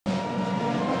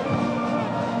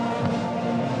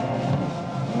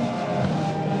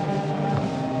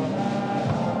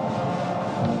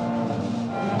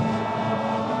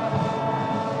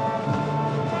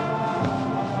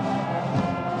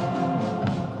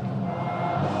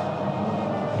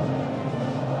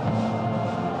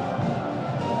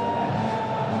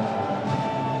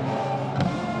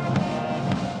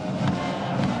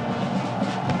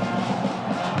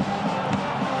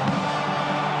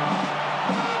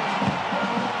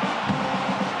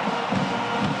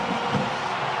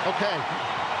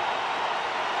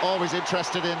always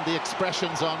interested in the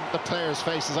expressions on the players'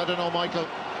 faces. I don't know, Michael,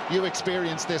 you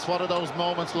experienced this. What are those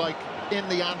moments like in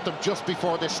the anthem just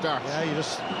before this starts? Yeah, you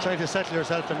just try to settle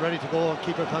yourself and ready to go and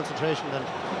keep your concentration, and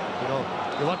you know,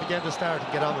 you want the game to start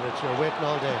and get on with it. You're waiting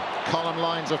all day. Colin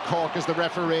Lyons of Cork is the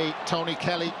referee. Tony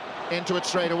Kelly into it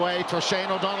straight away. To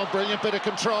Shane O'Donnell, brilliant bit of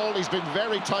control. He's been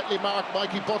very tightly marked.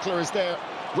 Mikey Butler is there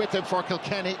with him for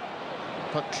Kilkenny.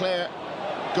 But Clare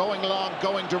going long,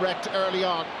 going direct early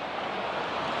on.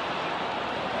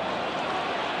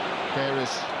 There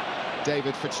is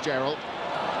David Fitzgerald.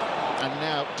 And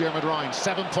now Dermot Ryan,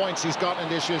 7 points he's got in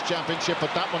this year's championship,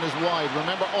 but that one is wide.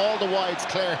 Remember all the wides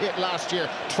Clare hit last year,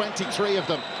 23 of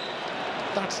them.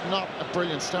 That's not a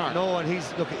brilliant start. No, and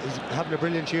he's having a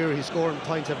brilliant year. He's scoring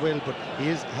points at will, but he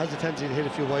has the tendency to hit a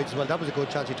few wides as well. That was a good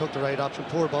chance. He took the right option.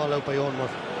 Poor ball out by Owen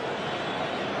Murphy.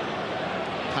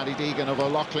 Paddy Deegan of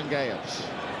O'Loughlin Gales.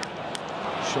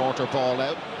 Shorter ball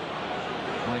out.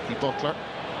 Mikey Butler,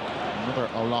 another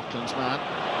O'Loughlin's man.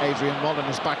 Adrian Mullen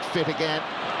is back fit again.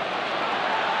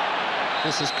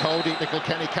 This is Cody, the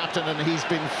Kilkenny captain, and he's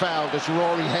been fouled. It's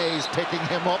Rory Hayes picking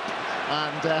him up,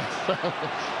 and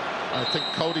I think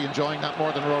Cody enjoying that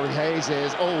more than Rory Hayes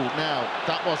is. Oh, now,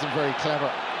 that wasn't very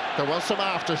clever. There was some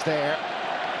afters there,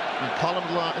 and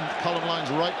Colin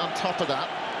Lyons right on top of that.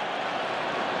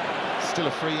 Still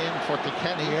a free in for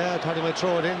Kilkenny. Yeah, I thought he might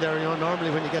throw it in there. You know,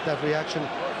 normally when you get that reaction,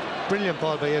 brilliant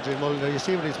ball by Adrian Mullen. You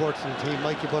see what he's worth to the team,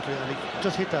 Mikey Butler, and he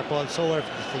just hit that ball so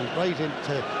effortlessly right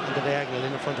into the diagonal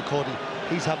in front of Cody.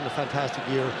 He's having a fantastic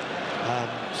year.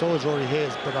 So is Rory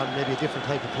Hayes, but on maybe a different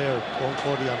type of player, going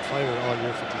Cody on fire all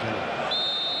year for Kilkenny.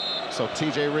 So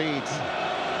TJ Reid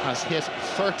has hit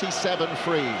 37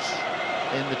 frees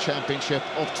in the championship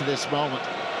up to this moment.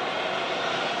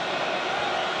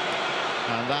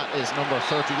 And that is number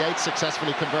 38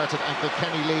 successfully converted, and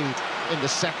Kilkenny lead in the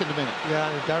second minute. Yeah,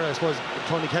 and Dara, I suppose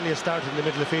Tony Kelly has started in the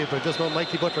middle of the field, but just know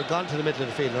Mikey Butler gone to the middle of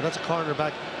the field. Now that's a corner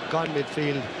back, gone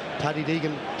midfield. Paddy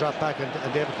Deegan dropped back, and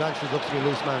David Blanchard looks to be a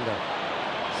loose man there.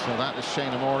 So that is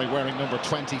Shane O'Morey wearing number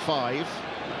 25.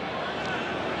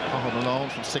 Cathal Malone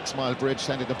from 6 Mile Bridge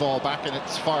sending the ball back, and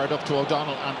it's fired up to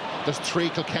O'Donnell, and there's 3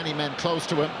 Kilkenny men close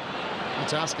to him.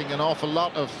 It's asking an awful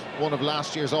lot of one of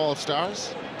last year's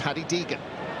All-Stars, Paddy Deegan.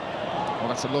 Oh,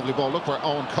 that's a lovely ball. Look where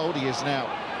Owen Cody is now.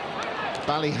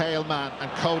 Ballyhale man,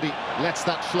 and Cody lets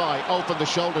that fly. Open the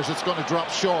shoulders, it's going to drop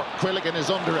short. Quilligan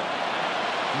is under it.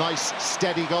 Nice,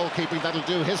 steady goalkeeping. That'll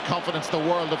do his confidence the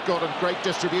world of good, and great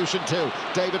distribution too.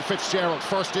 David Fitzgerald,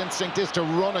 first instinct is to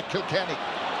run at Kilkenny.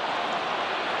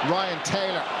 Ryan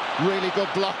Taylor, really good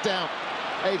block down.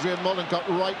 Adrian Mullen got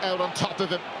right out on top of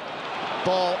him.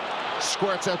 Ball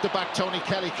squirts out the back. Tony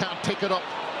Kelly can't pick it up.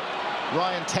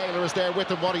 Ryan Taylor is there with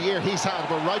him. What a year he's had.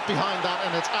 We're right behind that,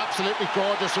 and it's absolutely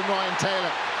gorgeous from Ryan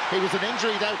Taylor. He was an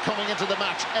injured out coming into the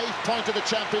match. 8th point of the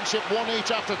championship, 1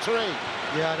 each after 3.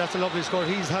 Yeah, that's a lovely score.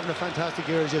 He's having a fantastic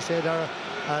year, as you said, Dara.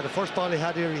 The first ball he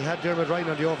had here, he had Dermot Ryan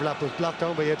on the overlap, was blocked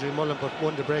down by Adrian Mullen, but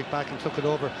won the break back and took it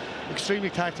over. Extremely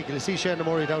tactical. You see Shane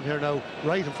O'Morey down here now,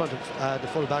 right in front of the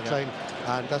full back line,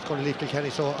 and that's going to leave Kilkenny.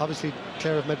 So obviously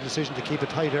Clare have made a decision to keep it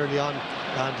tight early on,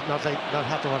 and not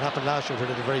happen what happened last year, where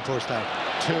they had a very poor start.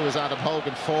 2 is Adam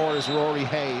Hogan, 4 is Rory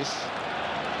Hayes,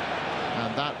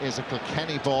 and that is a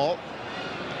Kilkenny ball.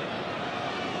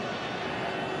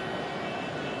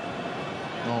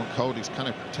 Owen Cody's kind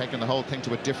of taken the whole thing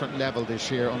to a different level this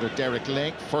year under Derek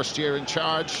Link, first year in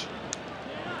charge.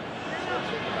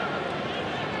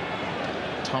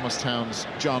 Thomastown's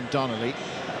John Donnelly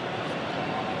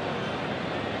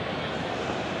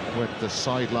with the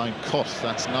sideline cut.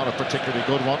 That's not a particularly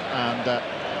good one,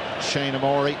 and Shane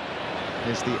O'Morey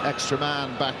is the extra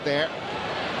man back there.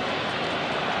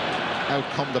 Out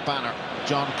come the banner,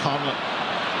 John Conlon.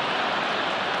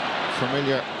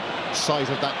 Familiar sight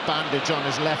of that bandage on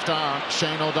his left arm.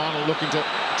 Shane O'Donnell looking to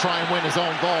try and win his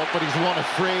own ball, but he's won a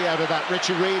free out of that.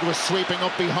 Richie Reid was sweeping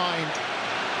up behind,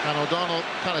 and O'Donnell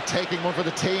kind of taking one for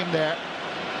the team there.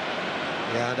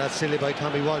 Yeah, that's silly by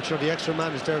Tommy Walsh. You know, the extra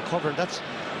man is there covering.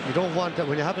 You don't want that.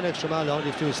 When you have an extra man, all you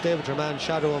have to do is stay with your man,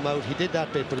 shadow him out. He did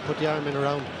that bit, but he put the arm in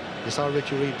around. You saw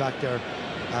Richie Reid back there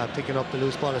picking up the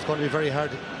loose ball. It's going to be very hard.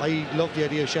 I love the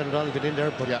idea of Shane O'Donnell being in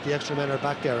there, but the extra men are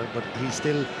back there, but he's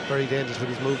still very dangerous with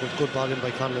his movement. Good ball in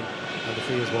by Conlon, and the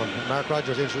free is won. Mark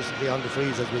Rogers interestingly on the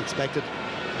frees, as we expected,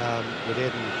 with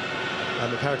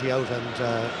Aidan McCarthy out, and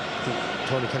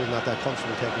Tony Kelly not that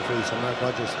comfortable taking frees. So Mark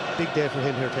Rogers, big day for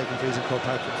him here, taking frees in Croke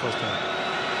Park for the first time.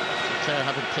 Clare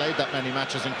haven't played that many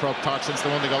matches in Croke Park since the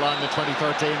one they got on in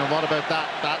 2013, and what about that?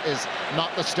 That is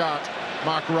not the start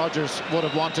Mark Rogers would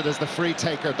have wanted as the free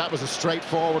taker. That was a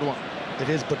straightforward one. It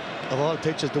is, but of all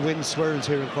pitches, the wind swirls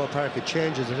here in Croke Park. It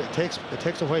changes. It takes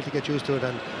a while to get used to it,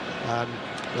 and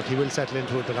look, he will settle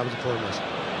into it, but that was a poor miss.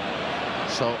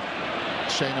 So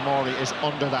Shane O'Morey is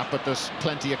under that, but there's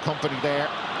plenty of company there.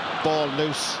 Ball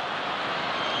loose.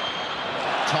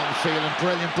 Tom Phelan,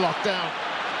 brilliant block down.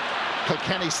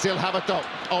 Kilkenny still have it though.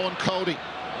 Owen Cody.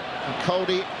 And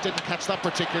Cody didn't catch that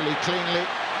particularly cleanly,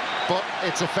 but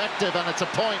it's effective and it's a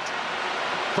point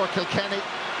for Kilkenny.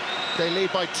 They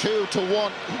lead by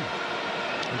 2-1.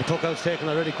 And the puck out's taken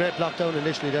already. Great block down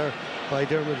initially there by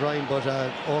Dermot Ryan, but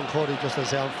Owen Cody, just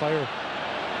as on fire.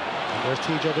 And there's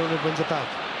TJ Dolan, wins it back.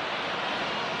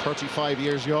 35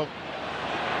 years young.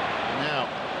 Now,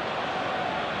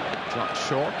 dropped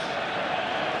short.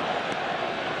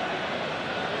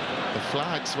 The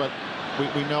flags, well,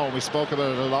 we know, we spoke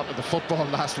about it a lot at the football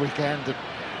last weekend, that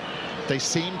they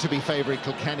seem to be favouring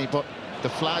Kilkenny, but the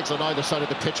flags on either side of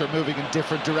the pitch are moving in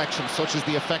different directions, such as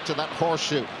the effect of that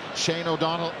horseshoe. Shane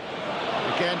O'Donnell,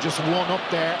 again, just one up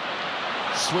there.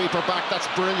 Sweeper back, that's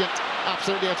brilliant.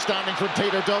 Absolutely outstanding from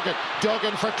Peter Duggan.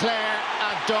 Duggan for Clare,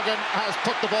 and Duggan has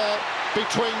put the ball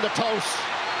between the posts.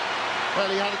 Well,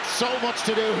 he had so much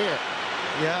to do here.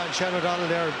 Yeah, and Shane O'Donnell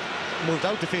there moved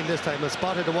out the field this time and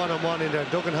spotted the one-on-one in there.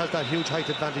 Duggan has that huge height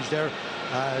advantage there.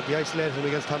 The isolated him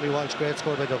against Tommy Walsh. Great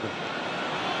score by Duggan.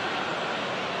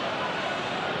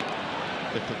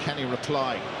 The Kilkenny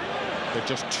reply. They're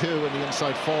just two in the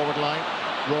inside forward line.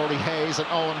 Rory Hayes and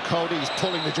Owen Cody. He's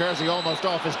pulling the jersey almost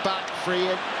off his back. Free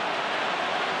in.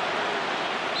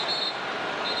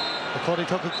 But Cody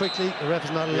took it quickly. The ref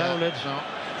is not allowing it. No.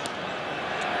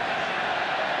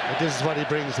 But this is what he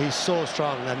brings. He's so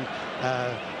strong. And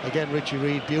again, Richie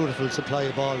Reid, beautiful supply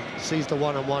of ball. Sees the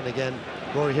one-on-one again.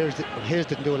 Rory Hayes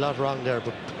didn't do a lot wrong there,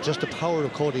 but just the power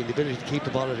of Cody and the ability to keep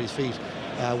the ball at his feet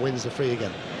wins the free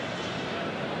again.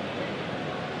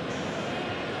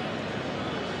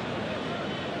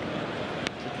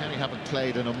 Kilkenny haven't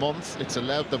played in a month. It's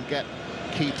allowed them get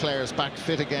key players back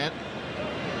fit again.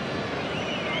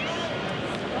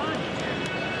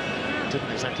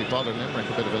 Didn't exactly bother Limerick,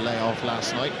 a bit of a layoff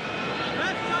last night.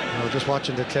 Just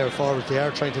watching the Clare forwards, they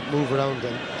are trying to move around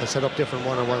and set up different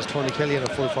one-on-ones. Tony Kelly in a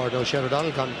full forward now. Shane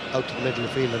O'Donnell gone out to the middle of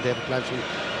the field, and David Blanchard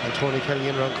and Tony Kelly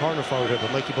in around corner forward here,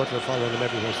 but Mikey Butler following him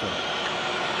everywhere.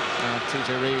 And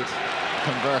TJ Reid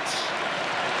converts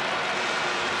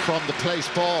from the place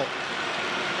ball.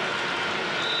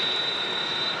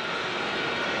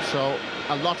 So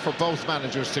a lot for both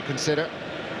managers to consider.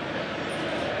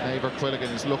 Neighbour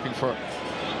Quilligan is looking for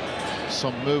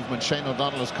some movement. Shane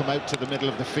O'Donnell has come out to the middle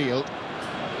of the field.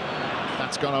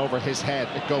 That's gone over his head.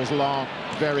 It goes long,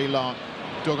 very long.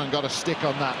 Duggan got a stick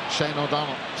on that. Shane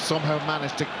O'Donnell somehow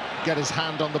managed to get his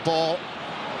hand on the ball.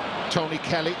 Tony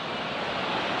Kelly,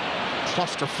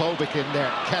 claustrophobic in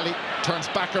there. Kelly turns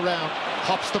back around,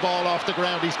 hops the ball off the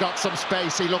ground. He's got some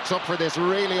space. He looks up for this,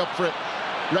 really up for it.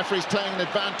 Referee's playing an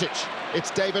advantage. It's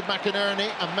David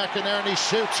McInerney, and McInerney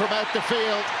shoots from out the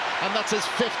field, and that's his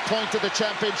 5th point of the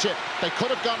championship. They could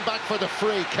have gone back for the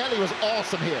free. Kelly was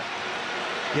awesome here.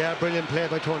 Yeah, brilliant play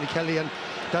by Tony Kelly, and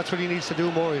that's what he needs to do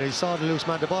more. He saw the loose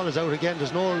man. The ball is out again.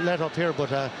 There's no let up here,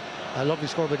 but a lovely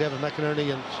score by David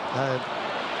McInerney, and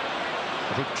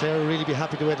I think Clare will really be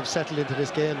happy the way they've settled into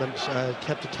this game and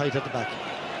kept it tight at the back.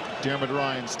 Dermot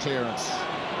Ryan's clearance.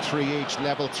 3 each,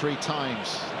 level 3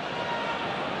 times.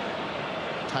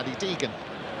 Paddy Deegan.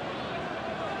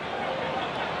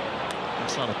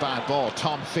 That's not a bad ball.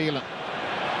 Tom Phelan.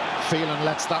 Phelan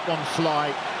lets that one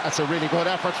fly. That's a really good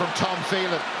effort from Tom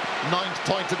Phelan. 9th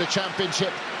point of the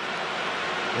championship.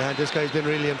 Yeah, this guy's been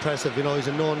really impressive. You know, he's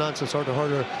a no-nonsense sort of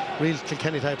hurler. Real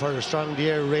Kilkenny type hurler. Strong in the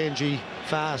air, rangy,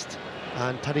 fast.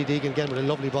 And Paddy Deegan again with a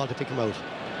lovely ball to pick him out.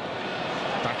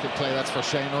 Back in play, that's for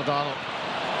Shane O'Donnell.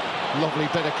 Lovely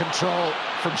bit of control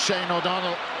from Shane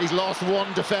O'Donnell. He's lost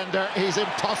one defender. He's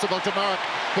impossible to mark.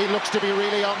 He looks to be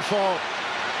really on form.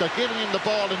 They're giving him the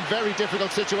ball in very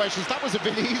difficult situations. That was a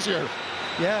bit easier.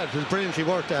 Yeah, it was brilliantly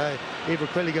worked, Eibhear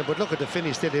Quilligan, but look at the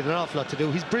finish. Still had an awful lot to do.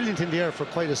 He's brilliant in the air for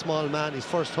quite a small man. His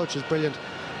first touch is brilliant.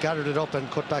 Gathered it up and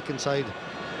cut back inside.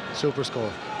 Super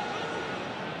score.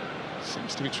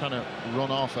 Seems to be trying to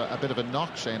run off a bit of a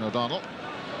knock, Shane O'Donnell.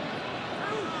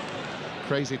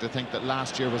 Crazy to think that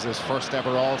last year was his first ever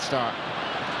All-Star.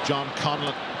 John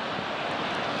Conlon.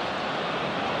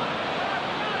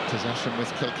 Possession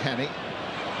with Kilkenny.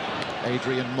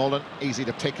 Adrian Mullen, easy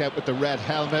to pick out with the red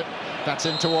helmet. That's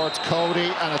in towards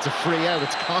Cody, and it's a free out.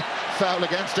 It's foul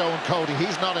against Owen Cody.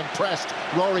 He's not impressed.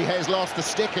 Rory Hayes lost the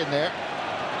stick in there.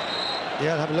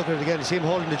 Yeah, I'll have a look at it again. You see him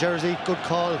holding the jersey. Good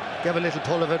call. Gave a little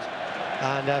pull of it.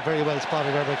 And very well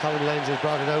spotted there by Colin Lyons, who's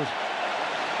brought it out.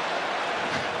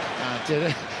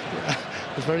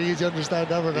 It's very easy to understand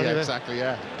that one. Yeah, anyway. exactly,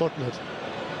 yeah. Button it.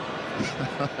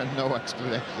 No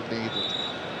explanation needed.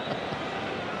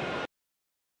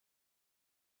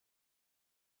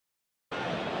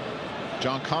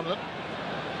 John Conlon.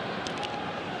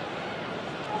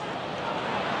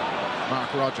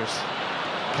 Mark Rogers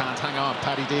can't hang on.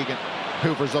 Paddy Deegan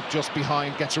hoovers up just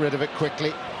behind, gets rid of it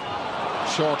quickly.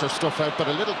 Shorter stuff out, but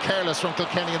a little careless from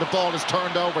Kilkenny, and the ball is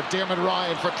turned over. Dermot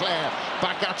Ryan for Clare.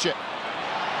 Back at you.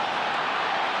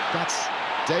 That's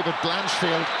David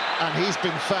Blanchfield, and he's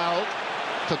been fouled.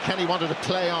 Kilkenny wanted to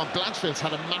play on. Blanchfield's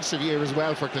had a massive year as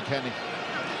well for Kilkenny.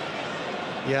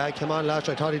 Yeah, I came on last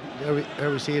year. I thought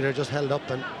every seater just held up,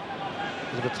 and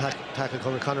a little bit tackle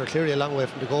coming. Connor clearly a long way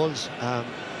from the goals.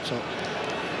 So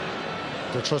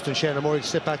they're trusting Shane O'Murray to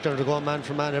sit back there and to go on man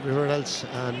for man everywhere else,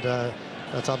 and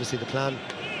that's obviously the plan.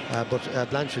 But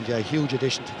Blanchfield, yeah, a huge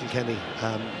addition to Kilkenny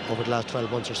over the last 12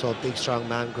 months or so. Big, strong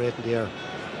man, great in the air.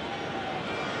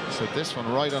 So this one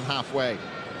right on halfway.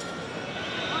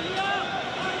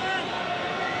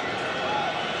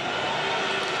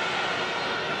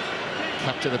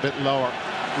 Kept it a bit lower,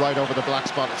 right over the black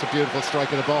spot. It's a beautiful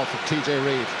strike of the ball from TJ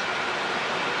Reid.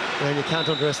 And you can't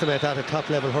underestimate that at top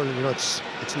level hurling. You know, it's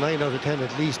 9 out of 10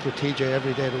 at least with TJ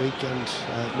every day of the week, and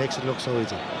it makes it look so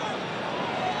easy.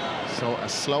 So a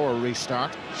slower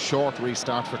restart, short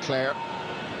restart for Clare.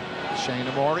 Shane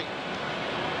O'Murray.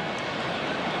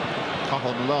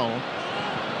 Cathal Malone.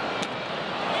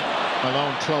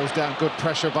 Malone closed down, good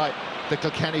pressure by the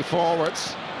Kilkenny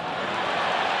forwards.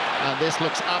 And this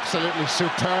looks absolutely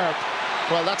superb.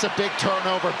 Well, that's a big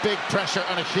turnover, big pressure,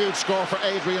 and a huge score for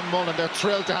Adrian Mullen. They're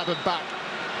thrilled to have him back.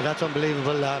 And that's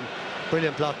unbelievable.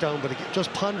 Brilliant block down, but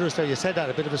just ponderous there. You said that,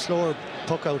 a bit of a slower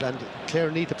puck out, and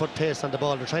Clare need to put pace on the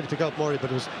ball. They're trying to pick out Murray,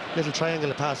 but it was a little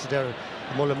triangle of passes there. And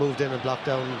Mullen moved in and blocked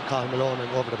down Cathal Malone and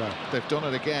over the bar. They've done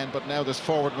it again, but now there's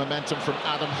forward momentum from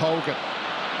Adam Hogan.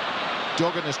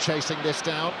 Duggan is chasing this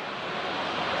down.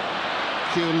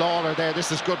 Hugh Lawler there.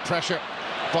 This is good pressure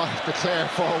by the Clare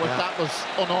forward. Yeah. That was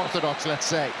unorthodox, let's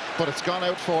say, but it's gone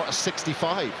out for a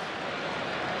 65.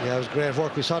 Yeah, it was great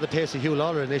work. We saw the pace of Hugh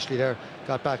Lawler initially there,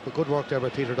 got back, but good work there by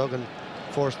Peter Duggan.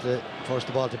 Forced the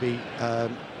ball to be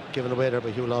given away there by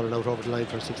Hugh Lawler, out over the line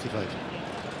for a 65.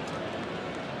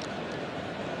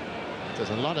 There's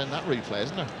a lot in that replay,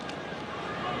 isn't there?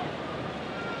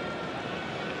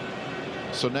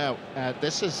 So now,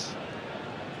 this is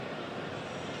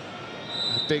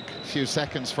a big few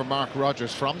seconds for Mark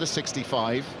Rogers from the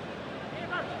 65.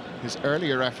 His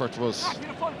earlier effort was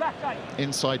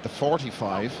inside the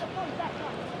 45.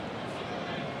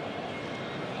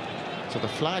 So the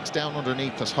flags down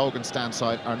underneath us, Hogan stand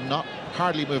side, are not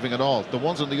hardly moving at all. The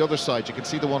ones on the other side, you can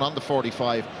see the one on the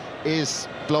 45 is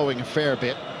blowing a fair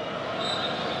bit.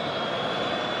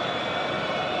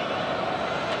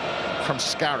 From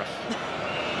Scariff.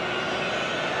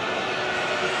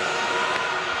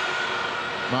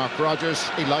 Mark Rogers,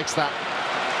 he likes that.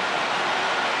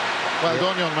 Well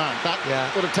done, young man. That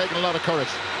would have taken a lot of courage.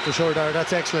 For sure, Dara,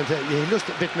 that's excellent. He looked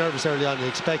a bit nervous early on. You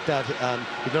expect that.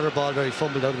 Another ball there, he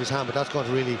fumbled out of his hand, but that's going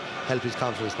to really help his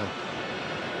confidence now.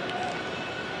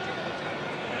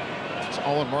 So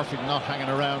Owen Murphy not hanging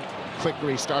around. Quick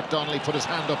restart. Donnelly put his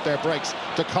hand up there, breaks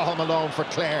to Cathal Malone for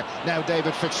Clare. Now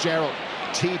David Fitzgerald.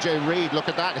 TJ Reid, look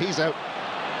at that. He's out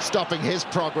stopping his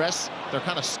progress. They're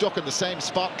kind of stuck in the same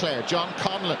spot, Clare. John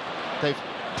Conlon. They've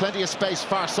plenty of space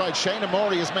far side. Shane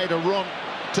O'Murray has made a run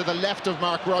to the left of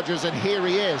Mark Rogers, and here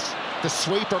he is, the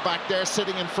sweeper back there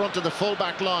sitting in front of the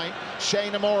full-back line.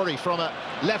 Shane O'Murray from a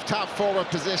left half forward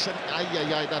position.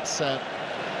 That's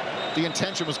the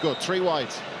intention was good. 3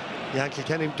 wide. Yeah,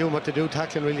 Kilkenny doing what they do,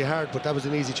 tackling really hard, but that was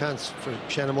an easy chance for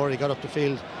Shane O'Murray. Got up the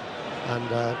field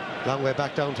and long way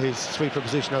back down to his sweeper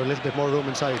position now, a little bit more room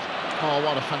inside. Oh,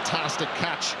 what a fantastic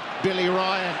catch. Billy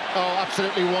Ryan, oh,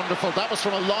 absolutely wonderful. That was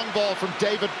from a long ball from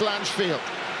David Blanchfield.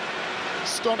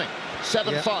 Stunning.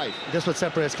 7-5. Yeah, that's what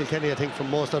separates Kilkenny, I think, from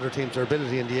most other teams, their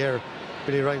ability in the air.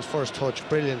 Billy Ryan's first touch,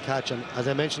 brilliant catch, and as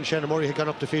I mentioned, Shane O'Murray had gone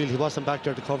up the field. He wasn't back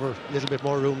there to cover, a little bit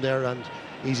more room there, and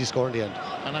easy score in the end.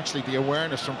 And actually the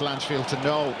awareness from Blanchfield to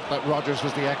know that Rogers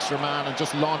was the extra man and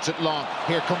just launch it long.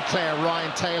 Here come Clare,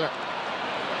 Ryan Taylor.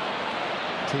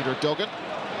 Peter Duggan.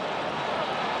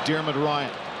 Dermot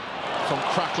Ryan from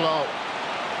Cracklow.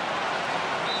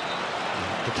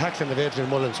 The tackling of Adrian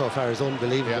Mullen so far is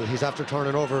unbelievable. He's after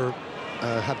turning over,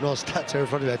 have no stats here in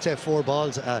front of me. I'd say 4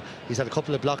 balls. He's had a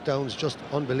couple of block downs, just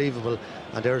unbelievable.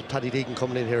 And there's Paddy Deegan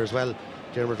coming in here as well.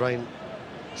 Dermot Ryan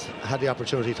had the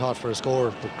opportunity, thought for a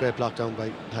score, but great block down by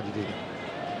Paddy Deegan.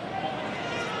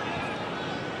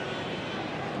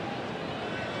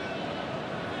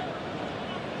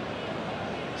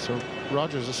 So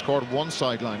Rogers has scored one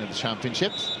sideline in the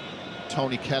championship.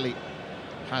 Tony Kelly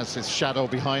has his shadow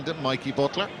behind him, Mikey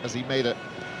Butler, as he made a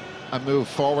move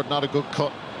forward. Not a good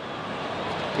cut.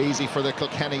 Easy for the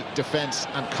Kilkenny defence,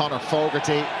 and Conor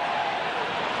Fogarty.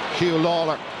 Hugh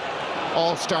Lawler,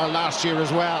 all-star last year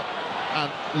as well,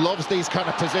 and loves these kind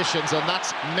of positions, and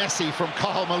that's messy from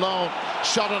Cathal Malone.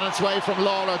 Shot on its way from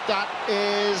Lawler. That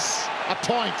is a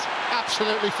point.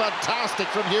 Absolutely fantastic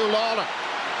from Hugh Lawler.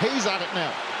 He's at it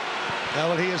now. Yeah,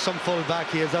 well, he is some full back.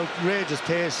 He has outrageous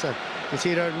pace. You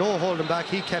see there, no holding back.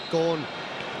 He kept going.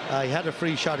 He had a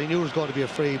free shot. He knew it was going to be a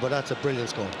free, but that's a brilliant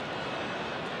score.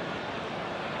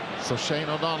 So Shane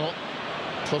O'Donnell,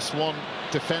 +1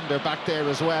 defender back there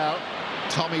as well.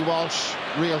 Tommy Walsh,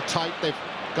 real tight. They've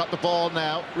got the ball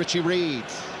now. Richie Reid.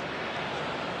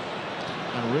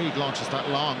 And Reid launches that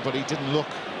long, but he didn't look.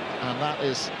 And that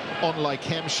is unlike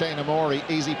him. Shane O'Morey,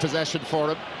 easy possession for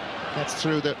him. Gets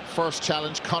through the first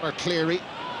challenge. Conor Cleary.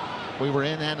 We were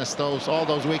in Ennis all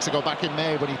those weeks ago, back in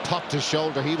May, when he popped his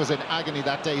shoulder. He was in agony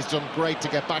that day. He's done great to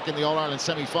get back in the All-Ireland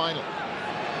semi-final.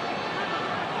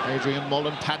 Adrian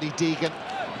Mullen, Paddy Deegan.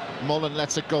 Mullen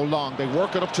lets it go long. They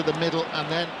work it up to the middle and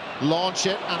then launch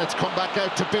it, and it's come back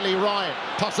out to Billy Ryan.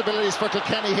 Possibilities for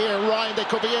Kilkenny here. Ryan, they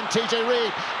could be in. TJ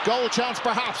Reid, goal chance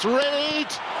perhaps. Reid!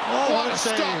 Oh, what a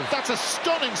stop! That's a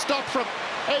stunning stop from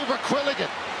Eibhear Quilligan.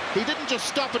 He didn't just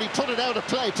stop it, he put it out of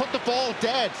play, put the ball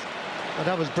dead. And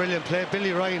that was brilliant play.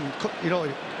 Billy Ryan, you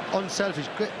know, unselfish.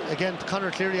 Again,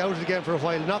 Conor Cleary out of the game for a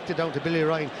while, knocked it down to Billy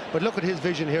Ryan. But look at his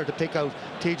vision here to pick out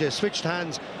TJ. Switched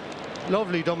hands.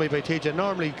 Lovely dummy by TJ.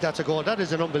 Normally that's a goal. That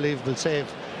is an unbelievable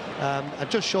save. It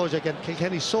just shows you again,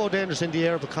 Kilkenny's so dangerous in the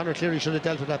air, but Conor Cleary should have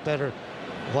dealt with that better.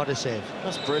 What a save.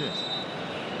 That's brilliant.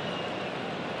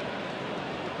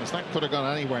 Because that could have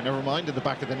gone anywhere, never mind in the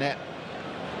back of the net.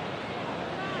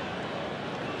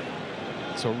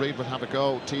 So Reid would have a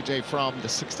go. TJ from the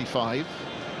 65.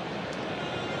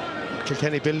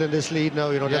 Kilkenny building this lead now,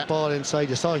 you know, that ball inside.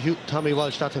 You saw Tommy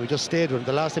Walsh that time, he just stayed with him.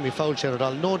 The last time he fouled Shane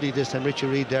O'Donnell, nobody this time, Richie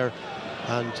Reid there.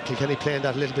 And Kilkenny playing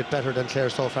that a little bit better than Clare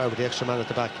so far with the extra man at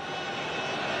the back.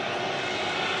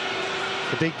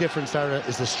 The big difference there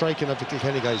is the striking of the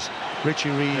Kilkenny guys. Richie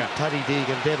Reid, Paddy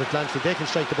Deegan, David Blanchfield, they can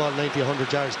strike the ball 90,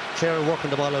 100 yards. Clare are working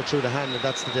the ball out through the hand, and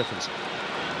that's the difference.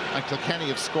 And Kilkenny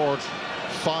have scored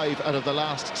 5 out of the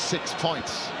last 6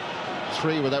 points.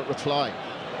 3 without reply.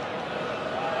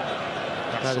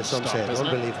 That is some save,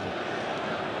 unbelievable.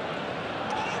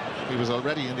 He was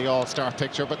already in the all-star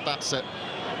picture, but that's it.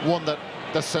 One that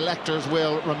the selectors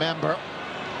will remember.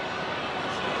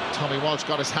 Tommy Walsh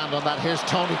got his hand on that. Here's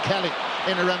Tony Kelly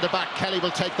in around the back. Kelly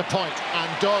will take the point,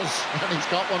 and does, and he's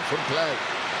got one from play.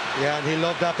 Yeah, and he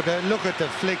loved that, but look at the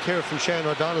flick here from Shane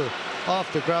O'Donnell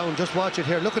off the ground. Just watch it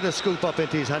here. Look at the scoop up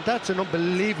into his hand. That's an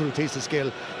unbelievable piece of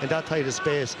skill in that tight of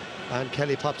space, and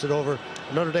Kelly pops it over.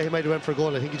 Another day he might have went for a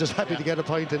goal. I think he's just happy to get a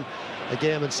point in a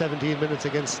game in 17 minutes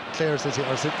against Clare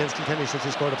against Kilkenny since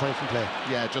he scored a point from play.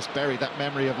 Yeah, just buried that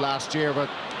memory of last year, but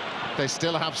they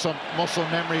still have some muscle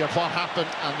memory of what happened,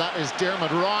 and that is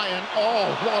Dermot Ryan. Oh,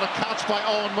 what a catch by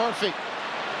Owen Murphy.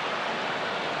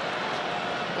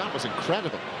 That was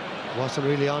incredible. Wasn't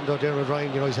really on though, Dermot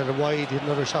Ryan. You know, he's had a wide, he had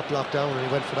another shot blocked down, and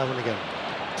he went for that one again.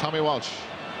 Tommy Walsh.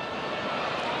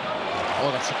 Oh,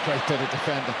 that's a great bit of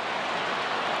defending.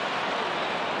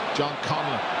 John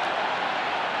Conlon.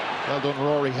 Well done,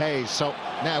 Rory Hayes. So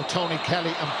now Tony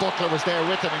Kelly, and Butler was there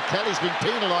with him, and Kelly's been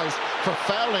penalised for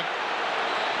fouling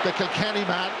the Kilkenny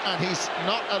man, and he's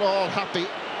not at all happy.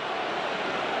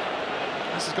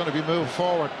 This is going to be moved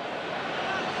forward.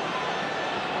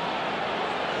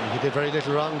 He did very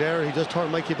little wrong there. He just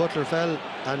turned. Mikey Butler fell,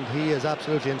 and he is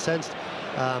absolutely incensed.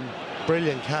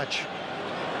 Brilliant catch.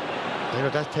 You know,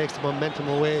 that takes the momentum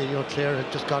away. You know, Clare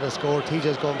had just got a score.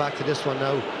 TJ's going back to this one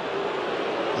now.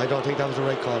 I don't think that was the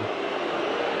right call.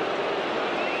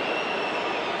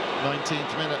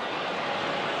 19th minute.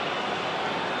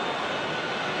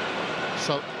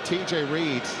 So TJ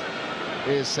Reid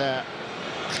is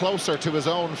closer to his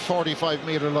own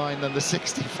 45-metre line than the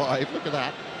 65. Look at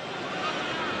that.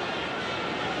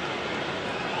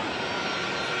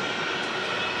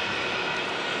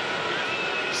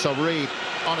 So Reid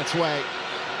on its way,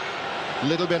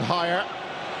 little bit higher,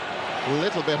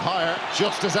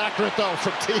 just as accurate though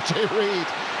from TJ Reid.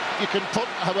 You can put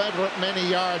however many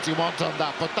yards you want on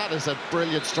that, but that is a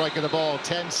brilliant strike of the ball.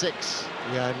 10-6.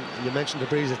 Yeah, and you mentioned the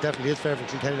breeze. It definitely is fair for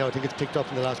Kilkenny now. I think it's picked up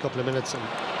in the last couple of minutes, and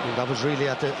that was really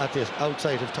at the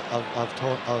outside of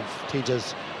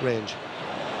TJ's range.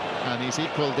 And he's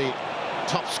equalled the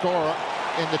top scorer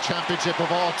in the championship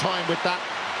of all time with that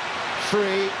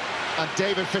free. And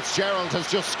David Fitzgerald has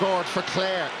just scored for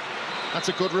Clare. That's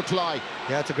a good reply.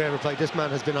 Yeah, it's a great reply. This man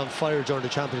has been on fire during the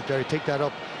championship there. He picked that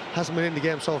up. Hasn't been in the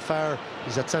game so far.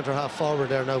 He's at centre half forward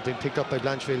there now, being picked up by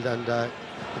Blanchfield, and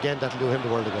again, that'll do him the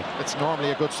world of good. It's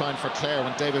normally a good sign for Clare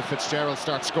when David Fitzgerald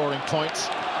starts scoring points.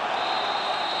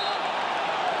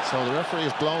 So the referee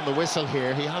has blown the whistle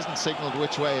here. He hasn't signalled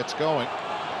which way it's going.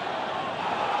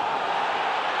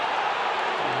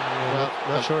 Well,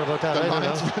 not sure about that. The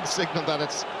linesman signalled that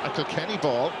it's a Kilkenny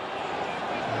ball.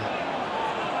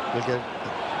 We'll get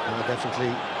definitely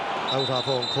out off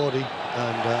Owen Cody,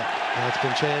 and it's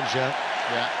been changed, yeah.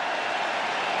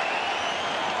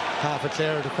 Half a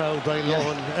Clare, the crowd, Brian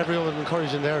Lohan, everyone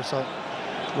encouraging there, so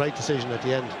right decision at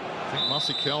the end. I think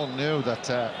Mossy Keown knew that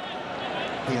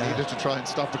he needed to try and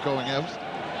stop it going out.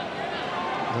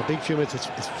 In a big few minutes,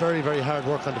 it's very, very hard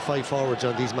work on the 5 forwards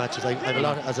on these matches. I have a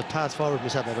lot, as a pass forward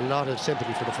myself, I have a lot of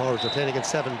sympathy for the forwards. They're playing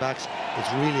against 7 backs. It's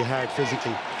really hard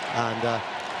physically, and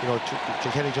you know,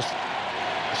 Kilkenny just,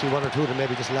 I see 1 or 2 of them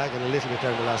maybe just lagging a little bit there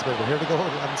in the last minute. But here they go. I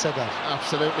haven't said that.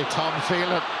 Absolutely, Tom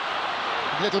Phelan,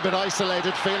 a little bit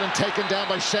isolated. Phelan taken down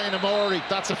by Shane Amori.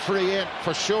 That's a free in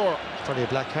for sure. It's probably a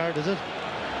black card, is it?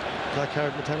 Black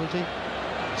card and a penalty.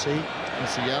 See,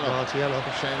 it's a yellow. No, it's a yellow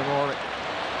for Shane Amori.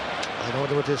 I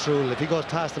know with this rule, if he goes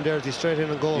past him there, he's straight in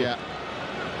and goal. Yeah.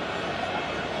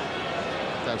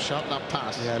 They've shot that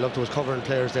pass. Yeah, look, there was covering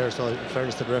players there, so in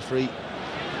fairness to the referee.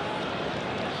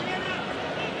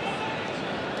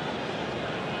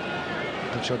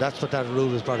 I'm sure that's what that rule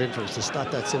was brought in for, is to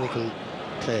stop that cynical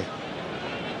play.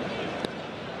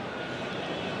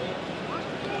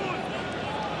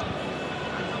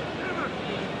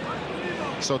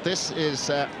 So this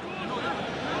is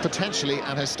potentially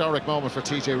an historic moment for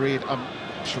TJ Reid. I'm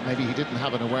sure maybe he didn't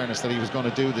have an awareness that he was going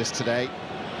to do this today.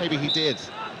 Maybe he did,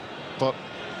 but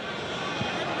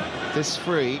this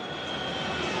free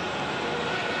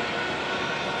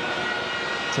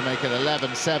to make it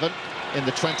 11-7 in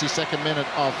the 22nd minute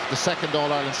of the second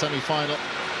All-Ireland semi-final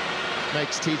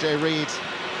makes TJ Reid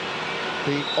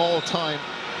the all-time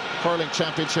hurling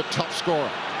championship top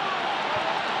scorer.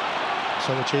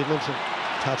 Some achievements.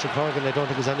 Patrick Horgan, I don't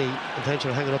think there's any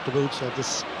intention of hanging up the boots, so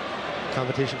this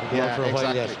competition could go on for a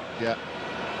while yet. Yeah.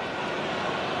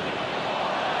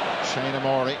 Shane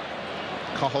Amori,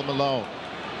 Cathal Malone,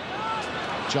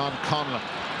 John Conlon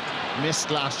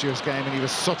missed last year's game, and he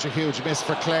was such a huge miss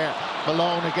for Clare.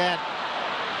 Malone again.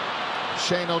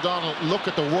 Shane O'Donnell, look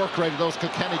at the work rate of those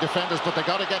Kilkenny defenders, but they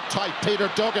got to get tight. Peter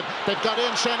Duggan, they've got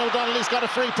in Shane O'Donnell, he's got a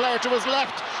free player to his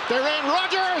left. They're in.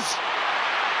 Rodgers!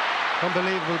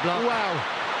 Unbelievable block. Wow.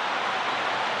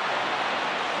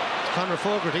 It's Conor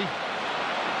Fogarty.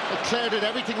 But Clare did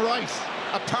everything right,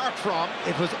 apart from...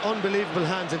 It was unbelievable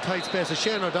hands in tight spaces.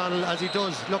 Shane O'Donnell, as he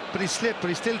does, look, but he slipped, but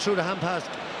he's still through the hand pass.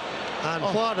 And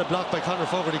what a block by Conor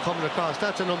Fogarty coming across.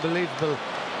 That's an unbelievable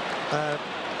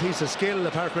piece of skill,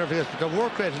 apart from everything else. But the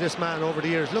work rate of this man over the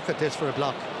years, look at this for a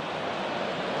block.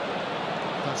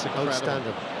 That's incredible.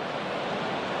 Outstanding.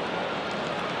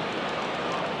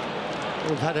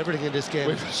 We've had everything in this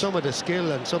game. Some of the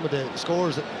skill and some of the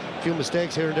scores, a few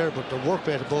mistakes here and there, but the work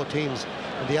rate of both teams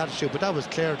and the attitude. But that was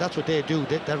Clare. That's what they do.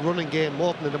 That running game,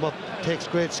 opening them up, takes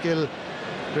great skill,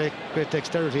 great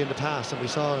dexterity in the pass. And we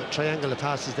saw a triangle of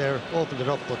passes there, opened it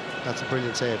up, but that's a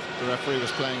brilliant save. The referee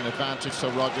was playing an advantage, so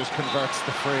Rodgers converts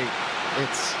the free.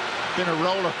 It's been a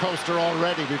roller coaster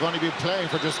already. We've only been playing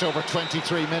for just over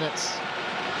 23 minutes.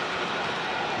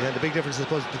 Yeah, the big difference is, I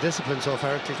suppose, the discipline so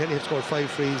far. Kilkenny have scored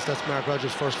 5 frees. That's Mark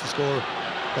Rodgers' first to score.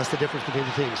 That's the difference between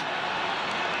the teams.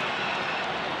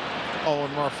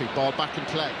 Owen Murphy, ball back in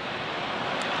play.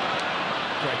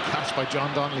 Great catch by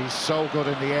John Donnelly. He's so good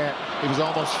in the air. He was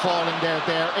almost falling there.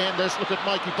 In this, look at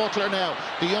Mikey Butler now.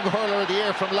 The young hurler of the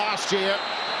year from last year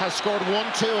has scored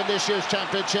 1-2 in this year's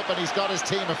championship, and he's got his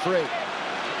team a free.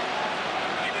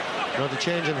 You know, the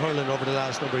change in hurling over the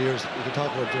last number of years, we can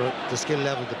talk about the skill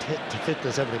level, the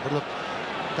fitness, everything, but look,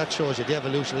 that shows you the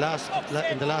evolution.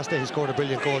 In the last day, he scored a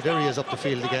brilliant goal. There he is up the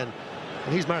field again,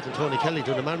 and he's marking Tony Kelly,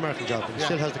 doing a man-marking job, and he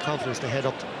still has the confidence to head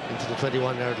up into the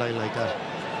 21-yard line like that.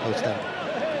 Outstanding.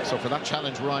 So for that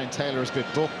challenge, Ryan Taylor has been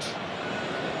booked,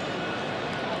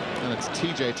 and it's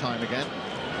TJ time again.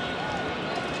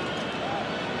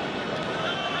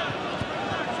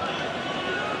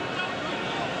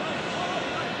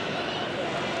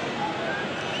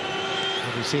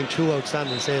 We've seen 2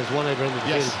 outstanding saves, one either end of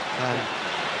the field, and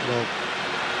you know,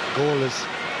 goal is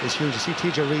huge. You see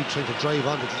TJ Reid trying to drive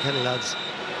on the Kilkenny lads.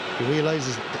 He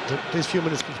realises that these few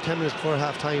minutes, 10 minutes before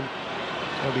half time,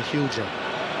 will be huge.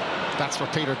 That's for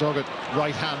Peter Duggan.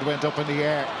 Right hand went up in the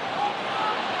air.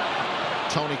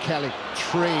 Tony Kelly,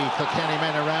 3 Kilkenny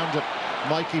men around him.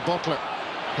 Mikey Butler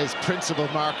his principal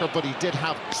marker, but he did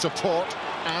have support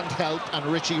and help, and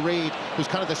Richie Reid, who's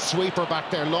kind of the sweeper back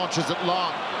there, launches it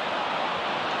long.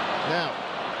 Now,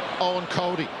 Owen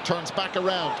Cody turns back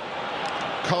around.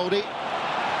 Cody.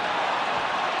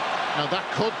 Now that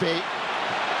could be...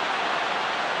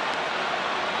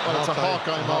 Well, it's a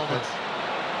Hawkeye moment.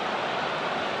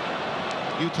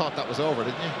 You thought that was over,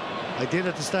 didn't you? I did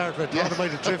at the start, but I thought it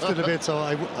might have drifted a bit, so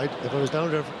if I was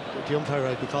down there with the umpire,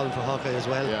 I'd be calling for Hawkeye as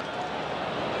well. Yeah.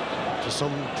 Just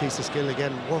some piece of skill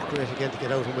again, work rate again to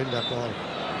get out and win that ball.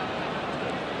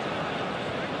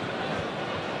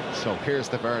 So here's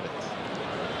the verdict.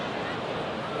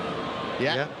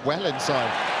 Yeah, well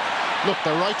inside. Look,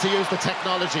 they're right to use the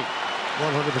technology.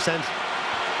 100%.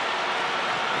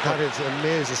 That is an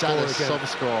amazing score again. Some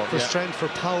score, for strength, for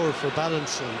power, for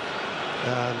balance,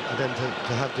 and then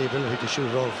to have the ability to shoot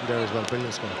it over from there as well.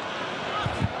 Brilliant score.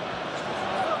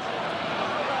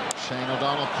 Shane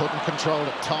O'Donnell couldn't control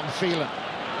it. Tom Phelan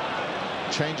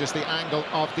changes the angle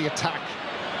of the attack.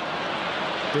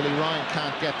 Billy Ryan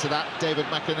can't get to that. David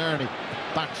McInerney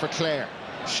back for Clare.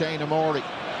 Shane Amori.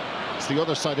 It's the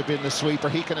other side of being the sweeper.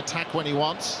 He can attack when he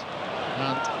wants.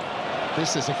 And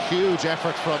this is a huge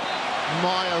effort from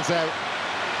miles out.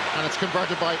 And it's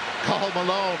converted by Cathal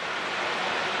Malone.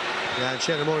 Yeah, and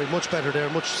Shane Amori much better there.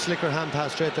 Much slicker hand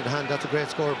pass straight to the hand. That's a great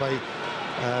score by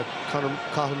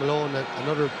Cathal Malone.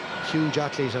 Another huge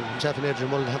athlete, and himself and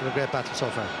Adrian Mullen having a great battle so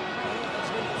far.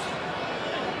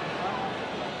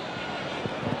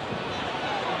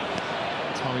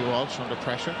 Tommy Walsh under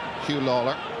pressure. Hugh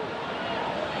Lawler.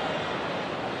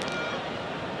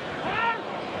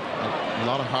 A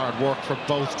lot of hard work for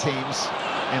both teams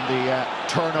in the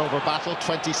turnover battle.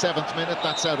 27th minute,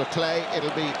 that's out of play.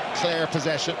 It'll be Clare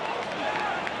possession.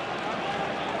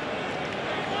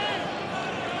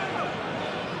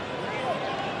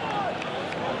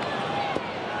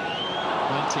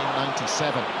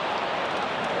 '97,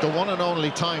 the one and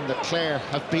only time that Clare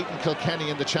have beaten Kilkenny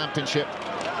in the championship.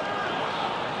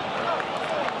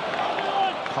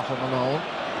 Cathal Malone.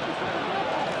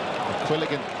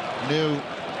 Quilligan knew,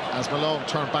 as Malone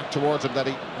turned back towards him, that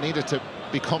he needed to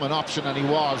become an option, and he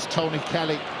was. Tony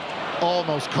Kelly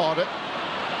almost caught it.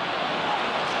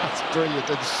 That's brilliant.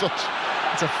 It's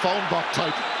a phone box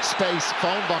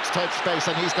type space,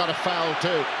 and he's got a foul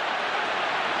too.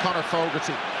 Conor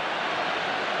Fogarty.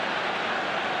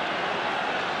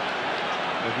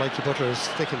 With Mikey Butler is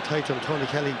sticking tight to him. Tony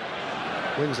Kelly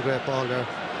wins a great ball there.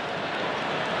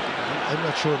 I'm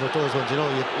not sure about those ones. You know,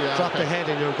 you drop the head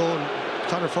and you're going.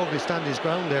 Conor Fogarty stand his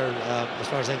ground there, as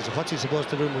far as I can see. What's he supposed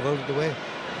to do? Move out of the way?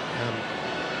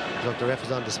 Look, the ref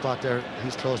is on the spot there.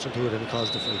 He's closer to it and he calls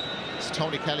the free. So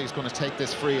Tony Kelly's going to take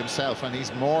this free himself, and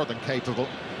he's more than capable.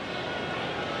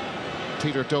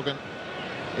 Peter Duggan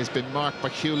has been marked by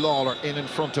Hugh Lawler in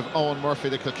front of Owen Murphy,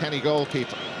 the Kilkenny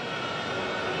goalkeeper.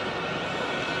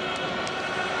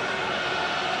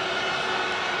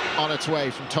 On its way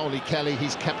from Tony Kelly.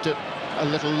 He's kept it a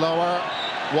little lower.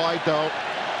 Wide though.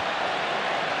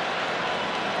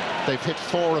 They've hit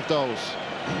 4 of those.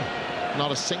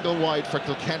 Not a single wide for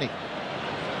Kilkenny.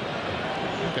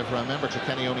 If I remember,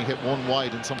 Kilkenny only hit 1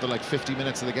 wide in something like 50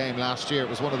 minutes of the game last year. It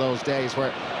was one of those days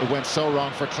where it went so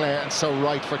wrong for Clare and so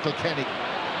right for Kilkenny.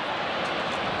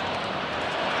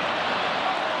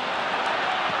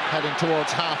 Heading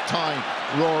towards half-time.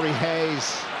 Rory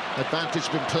Hayes. Advantage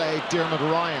been played. Dermot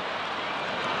Ryan.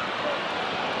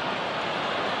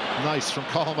 Nice from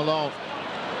Cathal Malone.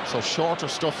 So shorter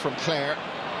stuff from Clare.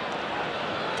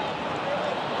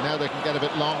 Now they can get a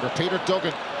bit longer. Peter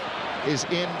Duggan is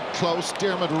in close.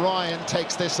 Dermot Ryan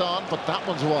takes this on, but that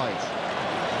one's wide.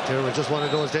 Dermot, just one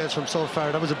of those days from so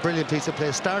far. That was a brilliant piece of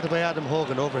play. Started by Adam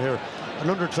Hogan over here. An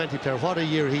under-20 player. What a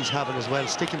year he's having as well.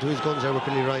 Sticking to his guns there with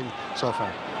Billy Ryan so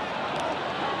far.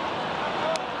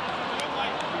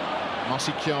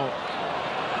 Mossy Keown,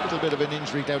 a little bit of an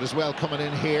injury doubt as well coming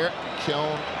in here.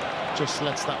 Keown just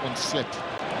lets that one slip.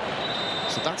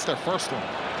 So that's their first one.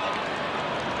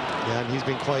 Yeah, and he's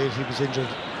been quiet. He was injured.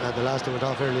 The last one went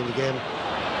off early in the game.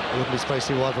 It wouldn't be surprised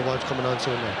to see Walter Walsh coming on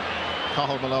soon there.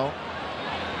 Cathal Malone.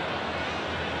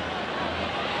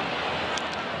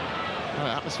 Well,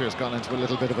 the atmosphere's gone into a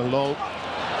little bit of a lull.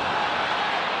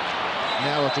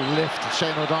 Now it'll lift.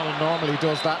 Shane O'Donnell normally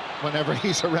does that whenever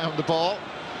he's around the ball.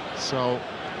 So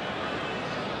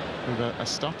we've a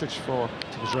stoppage for... I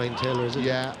think it was Ryan Taylor, is it?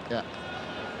 Yeah, yeah.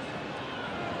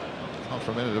 I thought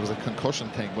for a minute it was a concussion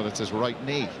thing, but it's his right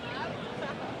knee.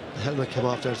 The helmet came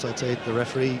off there, so I'd say the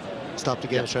referee stopped the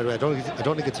game straight away. I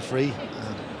don't think it's a free.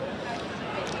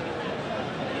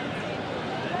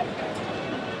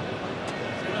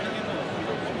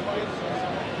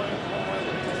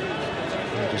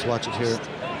 Just watch it here.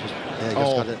 Just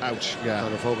oh, got it, ouch, yeah.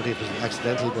 Conor Fogarty, it was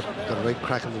accidental, but got a right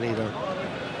crack in the knee there.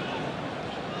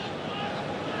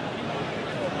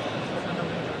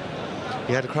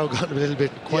 Yeah, the crowd got a little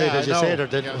bit quiet, as you say there.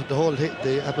 The whole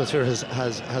the atmosphere has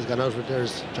gone out of it.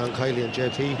 There's John Kiley and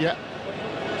JP. Yeah.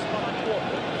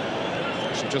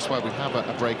 So just while we have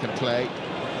a break in play,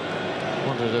 I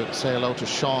wanted to say hello to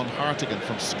Sean Hartigan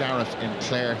from Scariff in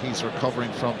Clare. He's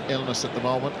recovering from illness at the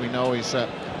moment. We know he's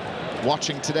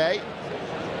watching today.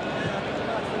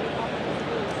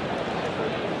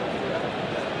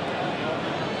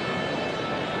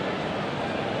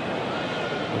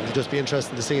 It'll just be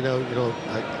interesting to see now, you know,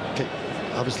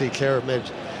 obviously Clare made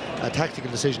a tactical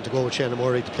decision to go with Shane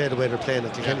O'Murray to play the way they're playing,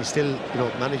 and Kilkenny still, you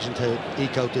know, managing to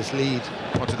eke out this lead.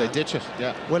 What did they ditch it?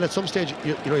 Yeah. Well, at some stage,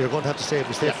 you know, you're going to have to say, if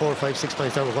we stay 4, 5, 6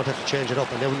 points down, we're going to have to change it up,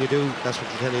 and then when you do, that's what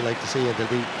Kilkenny like to see, and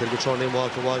they'll be throwing in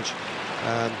Walter Walsh,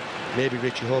 maybe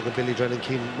Richie Hogan, Billy Drennan,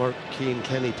 Keane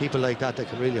Kenny, people like that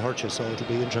can really hurt you. So it'll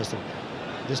be interesting.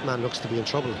 This man looks to be in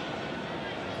trouble.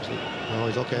 No,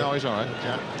 he's okay. No, he's all right.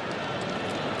 Yeah.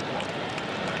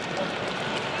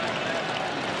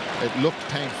 It looked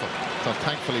painful, so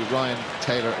thankfully Ryan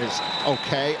Taylor is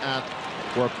okay, and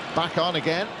we're back on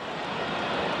again.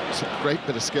 It's a great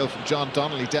bit of skill from John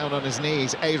Donnelly down on his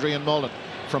knees. Adrian Mullen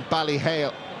from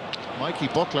Ballyhale. Mikey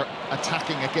Butler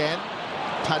attacking again.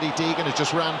 Paddy Deegan has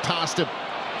just ran past him.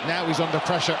 Now he's under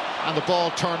pressure, and the ball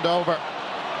turned over.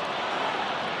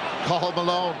 Cathal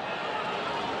Malone.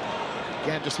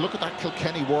 Again, just look at that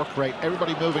Kilkenny work rate.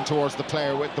 Everybody moving towards the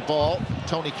player with the ball.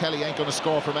 Tony Kelly ain't going to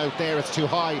score from out there. It's too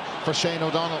high for Shane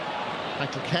O'Donnell. And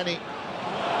Kilkenny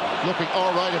looking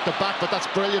all right at the back, but that's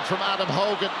brilliant from Adam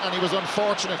Hogan, and he was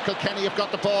unfortunate. Kilkenny have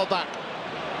got the ball back.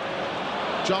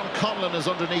 John Conlon is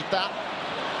underneath that.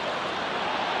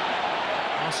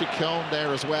 Ossie Keown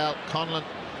there as well. Conlon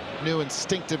knew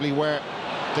instinctively where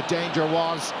the danger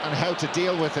was and how to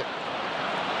deal with it.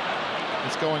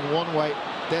 It's going one way,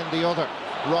 then the other.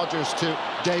 Rogers to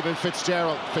David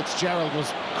Fitzgerald. Fitzgerald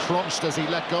was crunched as he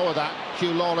let go of that.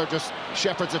 Hugh Lawler just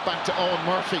shepherds it back to Owen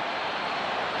Murphy.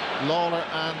 Lawler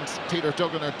and Peter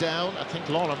Duggan are down. I think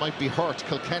Lawler might be hurt.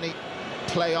 Kilkenny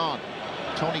play on.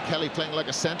 Tony Kelly playing like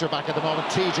a centre-back at the moment.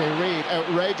 TJ Reid,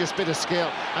 outrageous bit of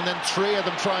skill. And then three of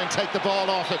them try and take the ball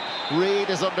off it. Reid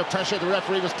is under pressure. The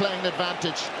referee was playing an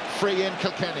advantage. Free in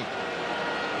Kilkenny.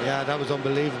 Yeah, that was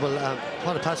unbelievable.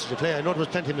 What a passage of play. I know there was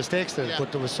plenty of mistakes there,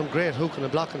 but there was some great hooking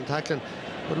and blocking and tackling.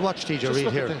 But watch TJ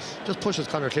Reid here. Just pushes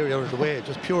Conor Cleary out of the way.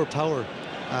 Just pure power.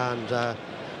 And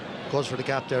goes for the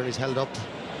gap there, and he's held up,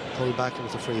 pulled back, and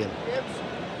it's a free in.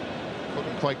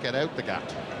 Couldn't quite get out the gap.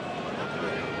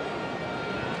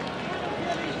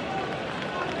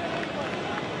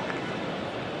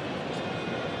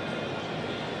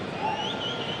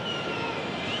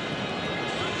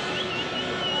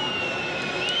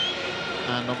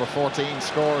 And number 14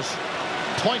 scores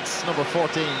points, number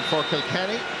 14 for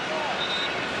Kilkenny.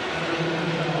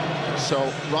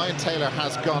 So Ryan Taylor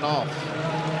has gone off.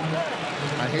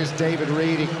 And here's David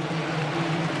Reedy.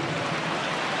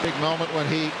 Big moment when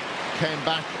he came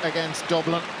back against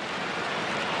Dublin.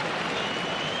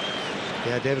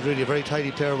 Yeah, David Reedy, a very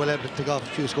tidy player, well able to pick off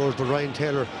a few scores, but Ryan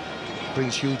Taylor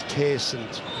brings huge pace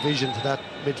and vision to that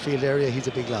midfield area. He's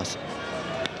a big loss.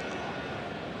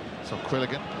 So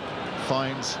Quilligan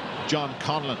finds John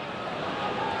Conlon.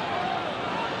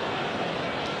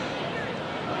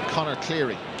 Conor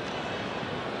Cleary.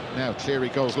 Now Cleary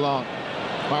goes long.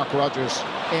 Mark Rogers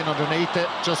in underneath it,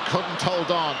 just couldn't hold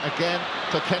on. Again,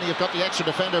 Kilkenny have got the extra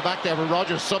defender back there, but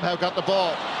Rogers somehow got the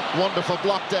ball. Wonderful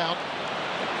block down.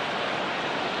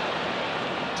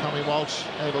 Tommy Walsh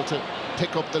able to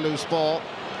pick up the loose ball.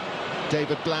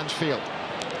 David Blanchfield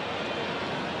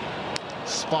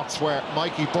spots where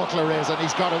Mikey Butler is, and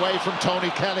he's got away from Tony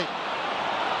Kelly.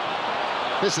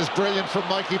 This is brilliant from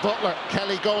Mikey Butler.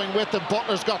 Kelly going with him.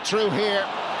 Butler's got through here.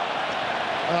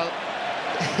 Well,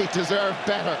 he deserved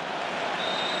better.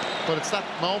 But it's that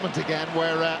moment again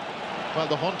where, well,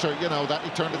 the hunter, you know, that he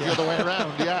turned it the other way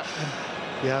around. Yeah.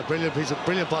 Yeah, brilliant piece of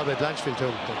brilliant ball by Blanchfield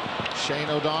too. Shane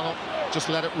O'Donnell just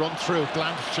let it run through.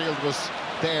 Blanchfield was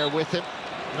there with him.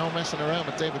 No messing around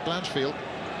with David Blanchfield.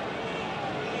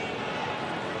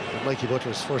 Mikey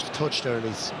Butler's first touch there, and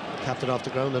he's capped it off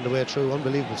the ground on the way through.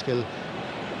 Unbelievable skill.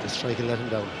 The strike and let him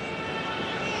down.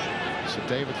 So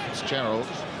David Fitzgerald,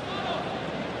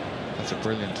 that's a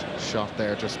brilliant shot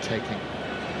there, just taking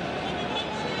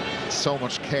so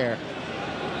much care.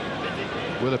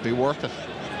 Will it be worth it?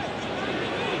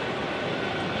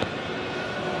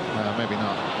 Maybe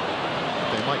not.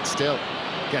 They might still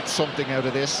get something out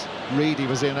of this. Reedy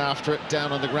was in after it,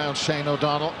 down on the ground. Shane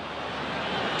O'Donnell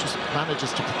just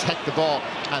manages to protect the ball,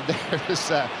 and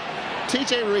there's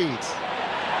TJ Reid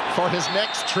for his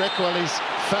next trick. Well, he's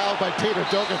fouled by Peter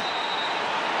Duggan.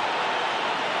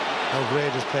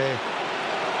 Outrageous play.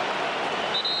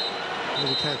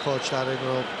 You can't coach that, you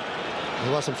know. He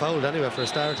wasn't fouled anyway for a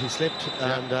start. He slipped,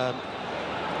 and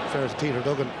fair to Peter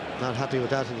Duggan, not happy with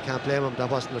that, and you can't blame him. That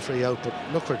wasn't a free out, but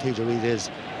look where TJ Reid is.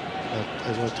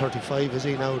 As well, 35 is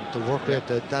he now? The work rate,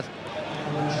 that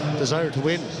desire to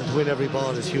win and to win every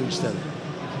ball is huge still.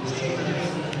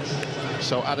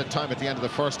 So added time at the end of the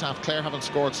first half. Clare haven't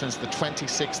scored since the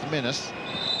 26th minute.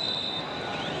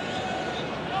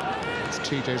 It's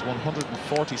TJ's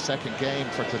 142nd game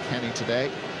for Kilkenny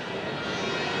today.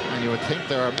 And you would think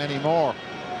there are many more.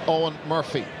 Owen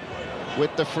Murphy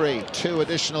with the free. 2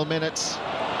 additional minutes.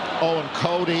 Owen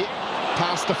Cody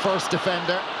past the first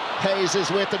defender. Hayes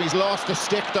is with him. He's lost the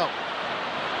stick though.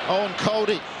 Owen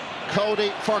Cody.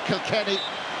 Cody for Kilkenny.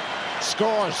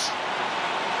 Scores.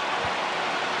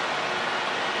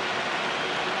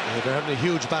 They're having a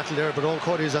huge battle there, but Owen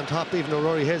Cody is on top, even though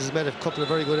Rory Hayes has made a couple of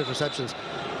very good interceptions.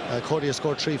 Cody has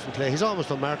scored 3 from play. He's almost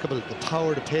unmarkable. The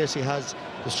power, the pace he has,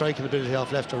 the striking ability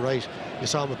off left or right. You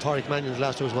saw him with Tariq Mannion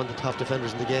last year, was one of the top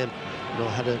defenders in the game. You know,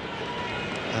 had a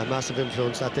massive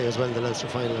influence that day as well in the Leinster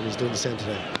final, and he's doing the same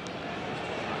today.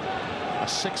 A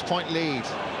 6-point lead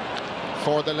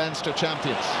for the Leinster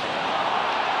champions.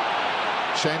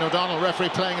 Shane O'Donnell, referee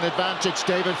playing an advantage.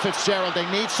 David Fitzgerald, they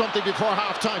need something before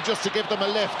half-time just to give them a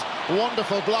lift.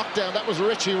 Wonderful block down. That was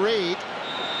Richie Reid.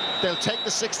 They'll take the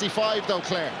 65 though,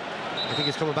 Clare. I think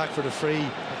he's coming back for the free.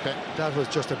 Okay. That was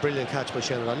just a brilliant catch by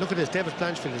Shane O'Donnell. Look at this, David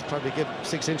Blanchfield is probably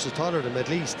 6 inches taller than him at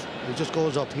least. He just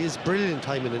goes up. He has brilliant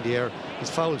timing in the air. He's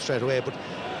fouled straight away, but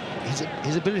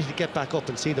his ability to get back up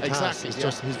and see the pass is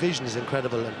just, his vision is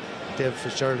incredible. And David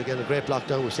Fitzgerald, again, a great block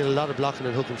down. We've seen a lot of blocking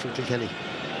and hooking from Kilkenny.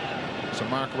 So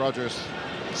Mark Rogers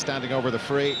standing over the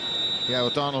free. Yeah,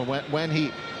 O'Donnell, when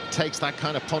he takes that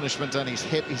kind of punishment and he's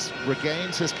hit, he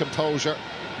regains his composure,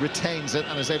 retains it,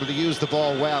 and is able to use the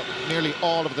ball well nearly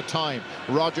all of the time.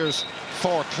 Rogers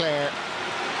for Clare,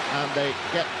 and they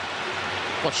get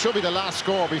what should be the last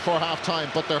score before half-time,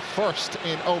 but they're first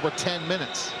in over 10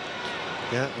 minutes.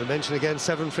 Yeah, we'll mention again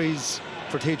 7 frees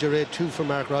for TJ Reid, 2 for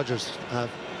Mark Rogers.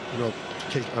 You know,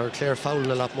 Clare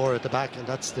fouling a lot more at the back, and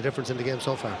that's the difference in the game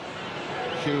so far.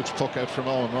 Huge puck out from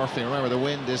Owen Murphy. Remember, the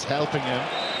wind is helping him.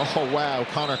 Oh wow,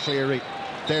 Conor Cleary.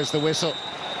 There's the whistle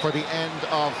for the end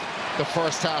of the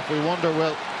first half. We wonder,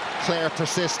 will Clare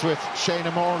persist with Shane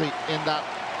O'Morey in that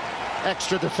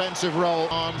extra defensive role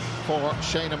on for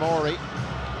Shane O'Morey?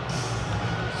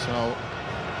 So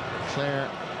Clare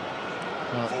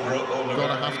going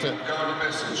to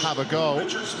have a go.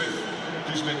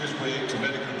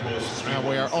 And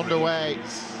we are underway.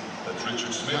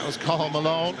 That was Cathal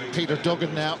Malone. Peter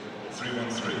Duggan now.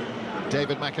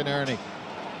 David McInerney.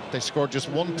 They scored just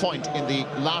 1 point in the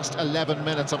last 11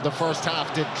 minutes of the first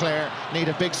half, did Clare. Need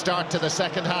a big start to the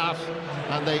second half,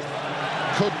 and they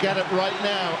could get it right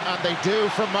now, and they do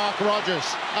from Mark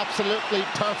Rogers. Absolutely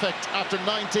perfect after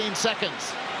 19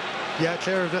 seconds. Yeah,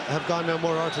 Clare have gone now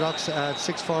more orthodox.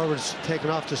 6 forwards taken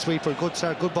off the sweeper. Good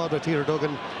start, good ball by Peter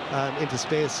Duggan into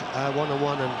space,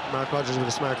 one-on-one, and Mark Rogers with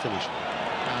a smart finish.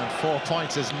 And 4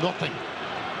 points is nothing.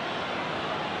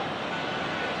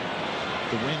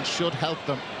 The wind should help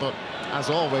them, but as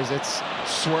always, it's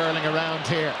swirling around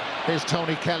here. Here's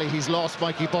Tony Kelly. He's lost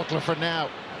Mikey Butler for now.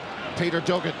 Peter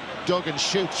Duggan. Duggan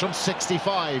shoots from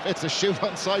 65. It's a shoot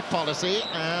on sight policy,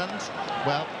 and,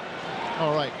 well,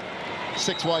 all right.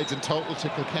 6 wides in total to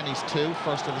Kilkenny's 2,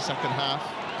 first of the second half.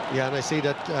 Yeah, and I see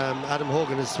that Adam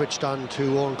Hogan has switched on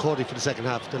to Owen Cody for the second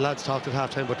half. The lads talked at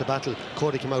half-time about the battle.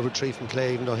 Cody came out with 3 from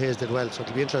play, even though Hayes did well, so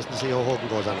it'll be interesting to see how Hogan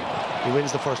goes on. He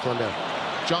wins the first one there.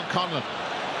 John Conlon.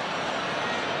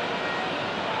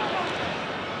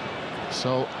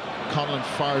 So Conlon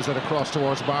fires it across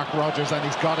towards Mark Rogers, and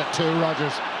he's got it too,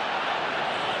 Rogers.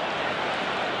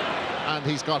 And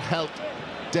he's got help,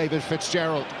 David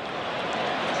Fitzgerald.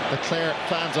 The Clare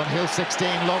fans on Hill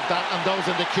 16 love that, and those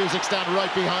in the Cusack stand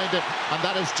right behind it. And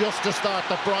that is just the start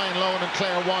that Brian Lohan and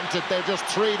Clare wanted. They're just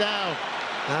 3 down.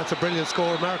 That's a brilliant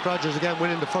score. Mark Rogers again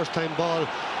winning the first-time ball.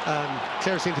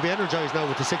 Clare seem to be energised now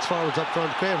with the 6 forwards up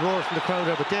front. Great roar from the crowd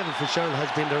there, but David Fitzgerald has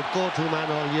been their go-to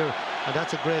man all year, and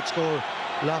that's a great score.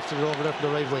 Lofted it over there from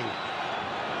the right wing.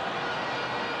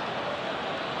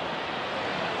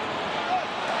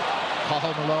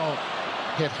 Cathal Malone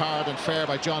hit hard and fair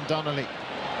by John Donnelly.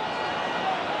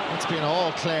 It's been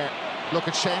all Clare. Look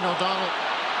at Shane O'Donnell.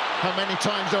 How many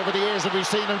times over the years have we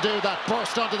seen him do that?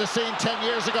 Burst onto the scene 10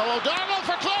 years ago. O'Donnell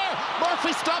for Clare.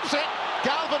 Murphy stops it.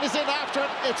 Galvin is in after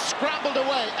it. It's scrambled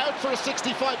away. Out for a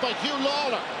 65 by Hugh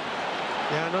Lawler.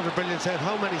 Yeah, another brilliant save.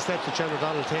 How many steps did Shane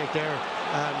O'Donnell take there?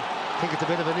 I think it's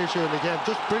a bit of an issue, and again,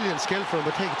 just brilliant skill for him,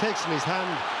 but he takes in his hand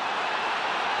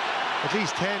at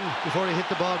least 10 before he hit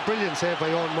the ball. Brilliant save by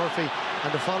Owen Murphy,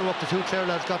 and the follow-up, the two Clare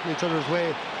lads got in each other's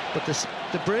way, but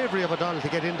the bravery of O'Donnell to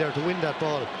get in there to win that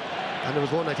ball, and there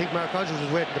was one, I think Mark Rogers was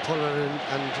waiting to pull it,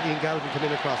 and Ian Galvin came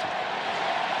in across him.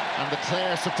 And the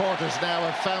Clare supporters now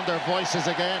have found their voices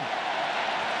again.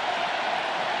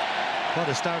 What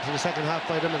a start to the second half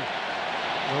by them,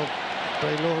 and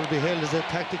Brian Lowe will be hailed as a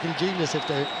tactical genius if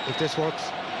this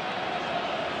works.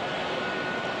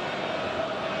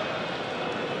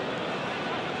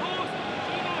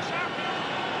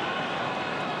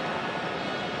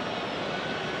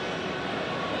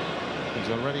 He's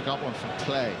already got one from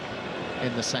play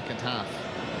in the second half.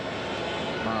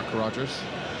 Mark Rogers.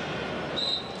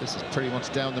 This is pretty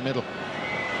much down the middle.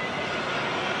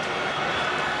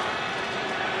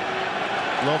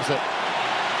 Loves it.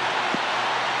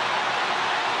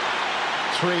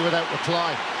 3 without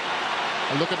reply.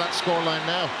 And look at that scoreline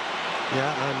now.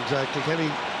 Yeah, and Kilkenny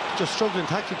just struggling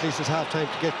tactically since half-time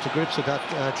to get to grips with that.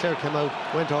 Clare came out,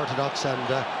 went orthodox, and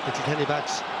the Kilkenny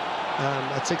backs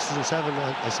at 6s and 7.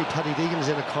 I see Paddy Deegan's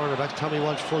in a cornerback, Tommy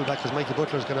Walsh fullback as Mikey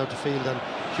Butler's gone out the field, and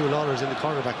Hugh Lawler's in the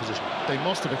cornerback position. They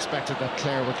must have expected that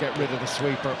Clare would get rid of the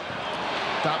sweeper.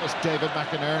 That was David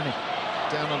McInerney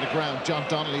down on the ground. John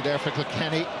Donnelly there for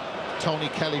Kilkenny. Tony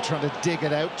Kelly trying to dig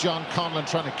it out. John Conlon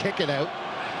trying to kick it out.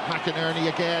 McInerney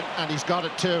again, and he's got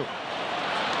it too.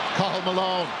 Cathal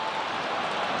Malone.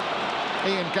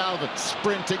 Ian Galvin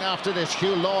sprinting after this.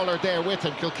 Hugh Lawler there with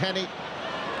him. Kilkenny,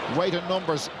 weight in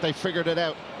numbers, they figured it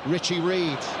out. Richie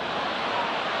Reid.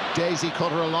 Daisy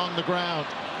Cutter along the ground.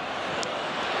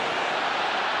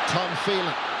 Tom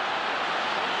Phelan.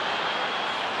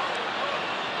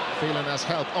 Phelan has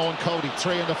help. Owen Cody,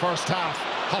 3 in the first half.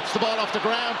 Hops the ball off the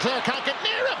ground. Clare can't get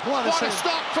near him. What a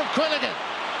stop from Quilligan.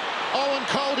 Owen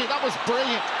Cody, that was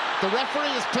brilliant. The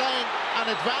referee is playing an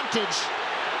advantage.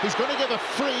 He's going to give a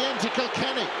free in to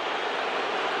Kilkenny.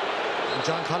 And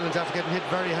John Collins, after getting hit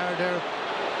very hard there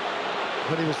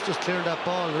when he was just clearing that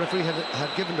ball, the referee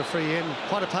had given the free in.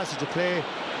 What a passage of play.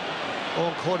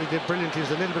 Owen Cody did brilliantly.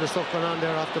 There's a little bit of stuff going on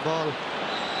there off the ball.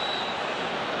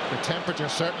 The temperature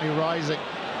certainly rising.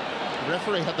 The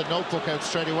referee had the notebook out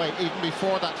straight away, even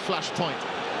before that flash point.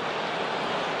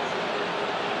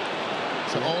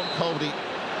 So Owen Cody,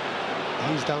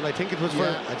 he's down. I think it was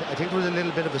I think it was a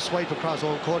little bit of a swipe across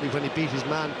Owen Cody when he beat his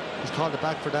man. He's called it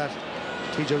back for that.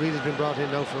 TJ Reid has been brought in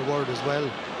now for a word as well.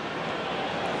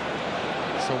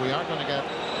 So we are going to get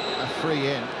a free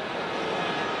in.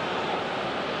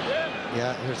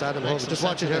 Yeah, here's Adam Hogan. Just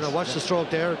watch it here now. Watch the stroke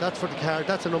there. That's for the card.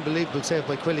 That's an unbelievable save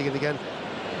by Quilligan again.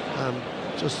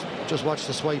 Just watch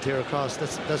the swipe here across.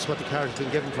 That's what the card has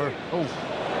been given for.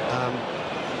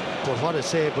 But what a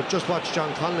save. But just watch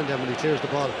John Conlon then when he clears the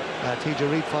ball.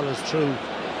 TJ Reid follows through,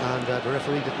 and the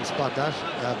referee didn't spot that.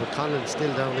 But Conlon's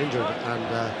still down injured,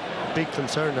 and big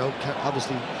concern now.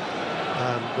 Obviously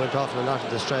went off in a lot of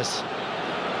distress.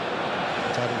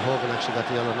 It's Adam Hogan actually got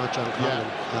the yellow, not John Conlon.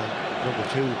 Number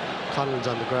 2, Conlon's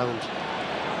on the ground.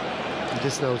 And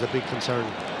this now is a big concern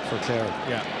for Clare.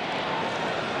 Yeah.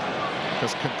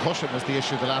 Because concussion was the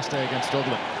issue the last day against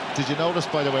Dublin. Did you notice,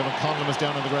 by the way, when Conlon was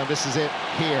down on the ground, this is it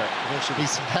here.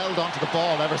 He's held onto the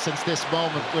ball ever since this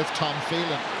moment with Tom Phelan.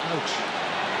 Ouch.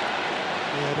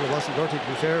 Yeah, but it wasn't dirty, to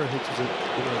be fair. It was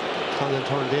Conlon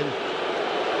turned in.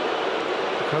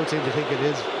 The crowd seemed to think it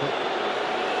is.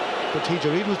 But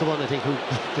TJ Reid was the one, I think, who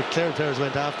the Clare players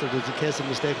went after. There was a case of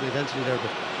mistaken identity there.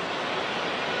 But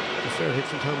a fair hit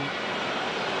from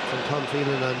Tom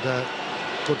Phelan, and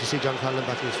good to see John Conlon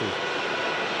back in his feet.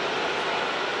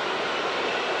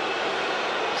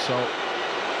 So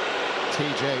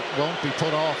TJ won't be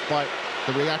put off by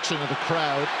the reaction of the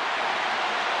crowd.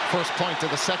 First point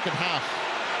of the second half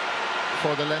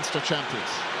for the Leinster champions.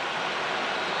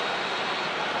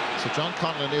 So John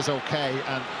Conlon is okay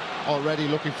and already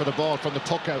looking for the ball from the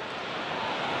puck out.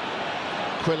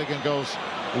 Quilligan goes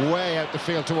way out the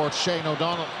field towards Shane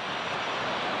O'Donnell.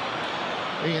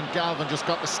 Ian Galvin just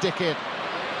got the stick in.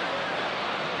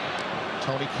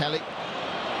 Tony Kelly,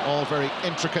 all very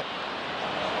intricate.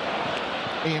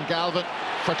 Ian Galvin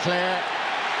for Clare.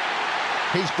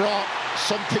 He's brought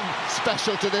something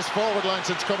special to this forward line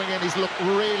since coming in. He's looked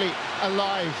really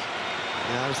alive.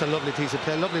 Yeah, it's a lovely piece of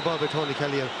play. Lovely ball by Tony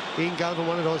Kelly. And Ian Galvin,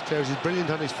 one of those players, he's brilliant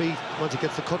on his feet. Once he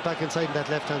gets the cut back inside that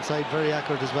left-hand side, very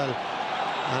accurate as well.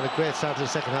 And a great start to the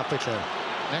second half by Clare.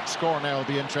 Next score now will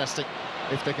be interesting.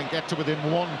 If they can get to within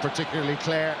 1, particularly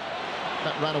Clare.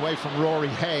 That ran away from Rory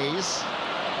Hayes.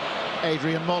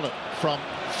 Adrian Mullen from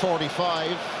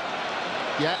 45.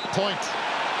 Yeah, point.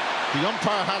 The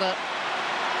umpire had a...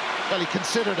 Well, he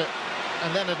considered it,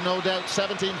 and then had no doubt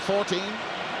 17-14.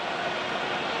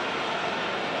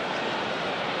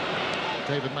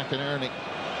 David McInerney.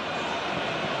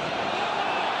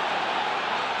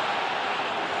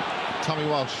 Tommy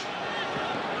Walsh.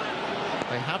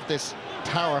 They have this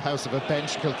powerhouse of a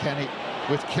bench, Kilkenny,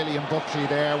 with Killian Buckley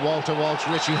there, Walter Walsh,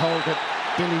 Richie Hogan,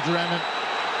 Billy Drennan,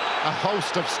 a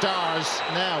host of stars.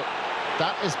 Now,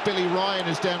 that is Billy Ryan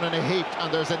who's down in a heap,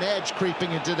 and there's an edge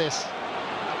creeping into this.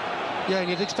 Yeah, and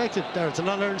you'd expect it there. It's an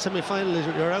All-Ireland semi-final.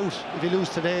 You're out if you lose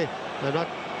today. I'm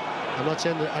not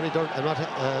saying that any dirt. I'm not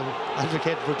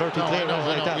advocating for dirty play or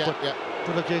anything like that.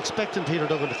 But look, you're expecting Peter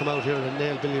Duggan to come out here and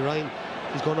nail Billy Ryan.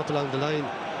 He's going up along the line.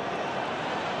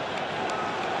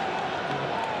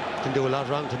 Can do a lot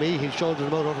wrong to me. He shouldered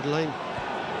him out over the line.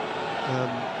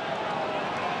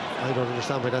 I don't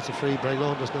understand why that's a free. Brian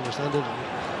Lohan doesn't understand it.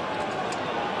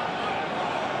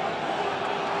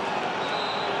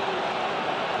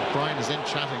 Brian is in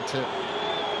chatting to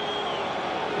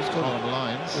Colin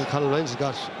Lyons. Well, Colin Lyons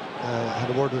has had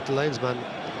a word with the linesman. I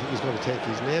think he's going to take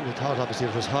his name. He thought obviously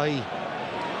it was high.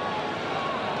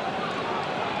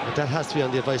 But that has to be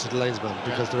on the advice of the linesman,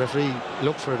 because the referee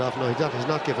looked for it off. No, he's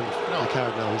not given a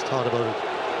card now. He's thought about it.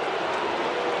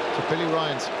 So Billy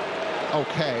Ryan's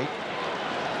okay.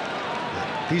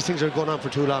 These things are going on for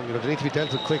too long. You know, they need to be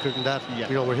dealt with quicker than that.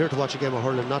 You know, we're here to watch a game of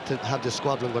hurling, not to have this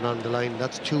squabbling going on the line.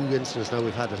 That's 2 incidents now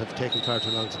we've had that have taken far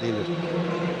too long to deal with.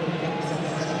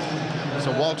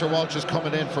 So Walter Walsh is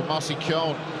coming in for Mossy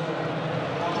Keown.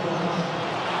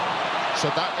 So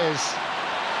that is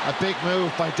a big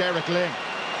move by Derek Ling.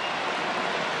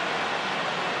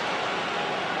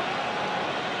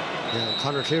 Yeah,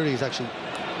 Conor Cleary is actually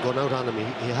going out on him.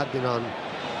 He had been on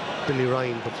Billy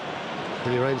Ryan, but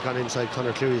Billy Ryan's gone inside.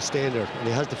 Conor Cleary is staying there, and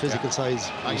he has the physical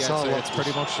size. We saw it's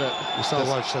pretty much. We saw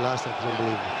Walsh the last time. It was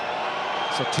unbelievable.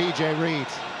 So TJ Reid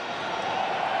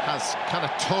has kind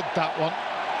of tugged that one.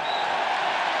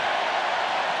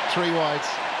 3 wides.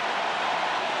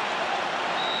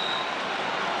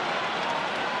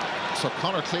 So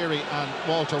Conor Cleary and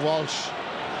Walter Walsh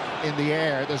in the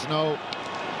air. There's no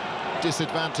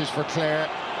disadvantage for Clare,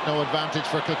 no advantage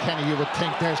for Kilkenny, you would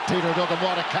think. There's Peter Duggan,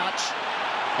 what a catch.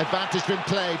 Advantage been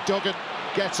played. Duggan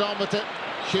gets on with it.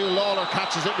 Hugh Lawler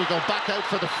catches it. We go back out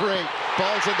for the free.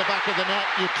 Ball's in the back of the net.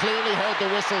 You clearly heard the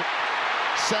whistle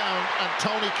sound, and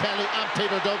Tony Kelly and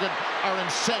Peter Duggan are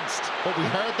incensed. But we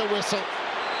heard the whistle,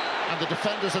 and the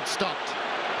defenders had stopped.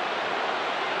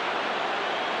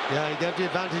 Yeah, he gave the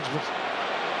advantage, but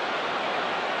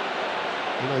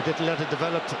you know, he didn't let it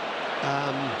develop.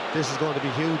 This is going to be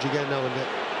huge again now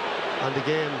on the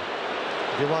game.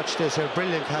 If you watch this here,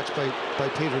 brilliant catch by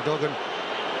Peter Duggan.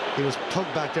 He was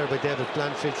tugged back there by David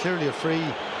Blanfield, clearly a free.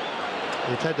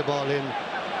 He played the ball in,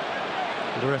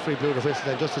 and the referee blew the whistle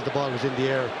then just as the ball was in the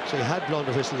air. So he had blown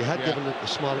the whistle, he had given it a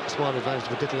small advantage,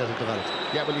 but didn't let it develop.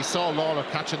 Yeah, well, he saw Lawler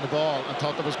catching the ball and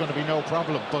thought there was going to be no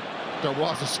problem, but there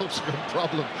was a subsequent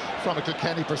problem from a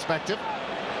Kilkenny perspective.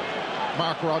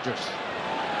 Mark Rogers.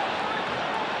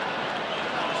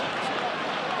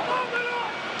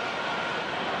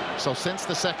 So since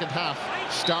the second half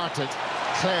started,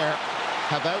 Clare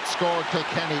have outscored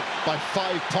Kilkenny by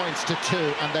 5 points to 2,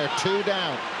 and they're 2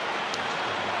 down.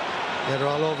 Yeah, they're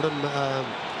all over them.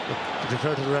 To be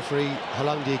fair to the referee, how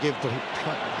long do you give? But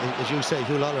as you say,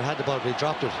 Hugh Lawler had the ball, but he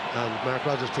dropped it, and Mark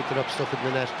Rogers picked it up, stuck it in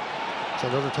the net. It's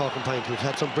another talking point. We've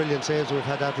had some brilliant saves, we've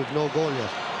had that with no goal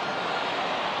yet.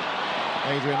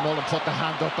 Adrian Mullen put the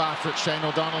hand up after it. Shane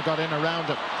O'Donnell got in around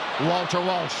it. Walter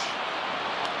Walsh.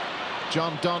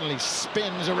 John Donnelly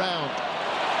spins around.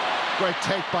 Great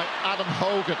take by Adam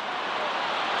Hogan.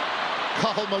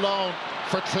 Cathal Malone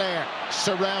for Clare,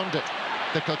 surrounded.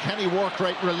 The Kilkenny work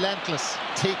rate relentless.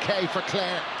 TK for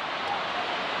Clare.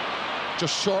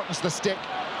 Just shortens the stick.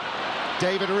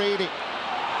 David Reedy.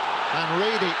 And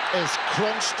Reedy is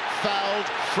crunched, fouled,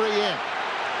 free in.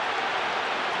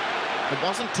 It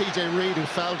wasn't TJ Reid who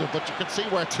fouled him, but you can see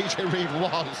where TJ Reid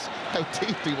was, how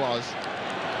deep he was.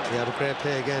 Yeah, but great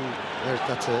play again.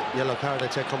 That's a yellow card,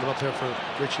 I'd say, coming up here for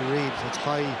Richie Reid. It's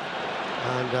high,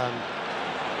 and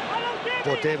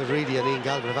both David Reedy and Ian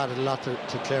Galvin have added a lot to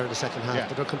Clare in the second half,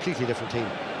 but they're a completely different team.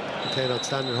 They're playing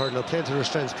outstanding hurling, they're playing to their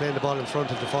strengths, playing the ball in front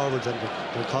of the forwards, and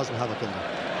they're causing havoc in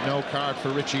there. No card for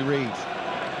Richie Reid.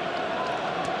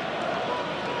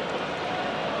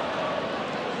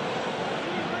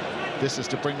 This is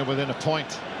to bring them within a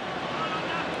point.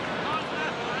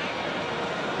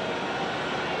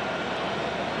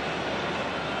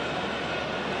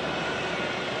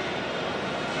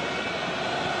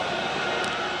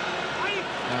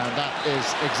 And that is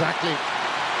exactly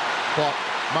what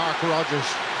Mark Rogers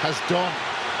has done.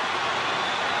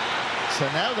 So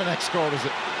now the next score is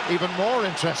even more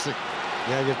interesting.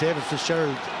 Yeah, you have David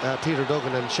Fitzgerald, Peter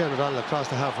Duggan and Shane O'Donnell across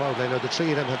the half-forward line. Now, the three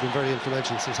of them have been very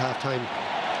influential since half-time.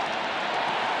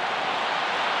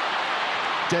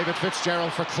 David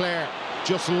Fitzgerald for Clare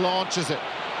just launches it.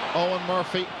 Owen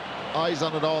Murphy, eyes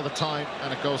on it all the time,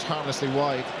 and it goes harmlessly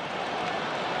wide.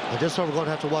 And this is what we're going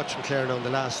to have to watch from Clare now in the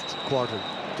last quarter.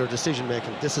 Their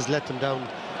decision-making. This has let them down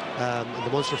in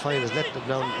the Munster final, has let them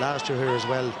down last year here as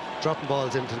well. Dropping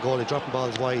balls into the goalie, dropping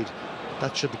balls wide.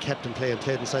 That should be kept in play and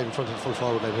played inside in front of the full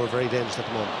forward line. We're very dangerous at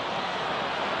the moment.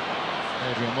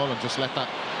 Adrian Mullen just let that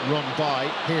run by.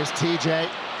 Here's TJ.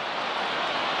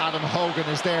 Adam Hogan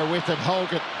is there with him.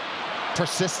 Hogan,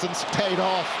 persistence paid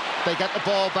off. They get the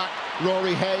ball back.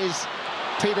 Rory Hayes,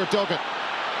 Peter Duggan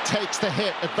takes the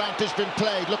hit. Advantage been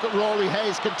played. Look at Rory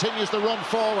Hayes, continues the run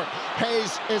forward.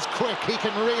 Hayes is quick, he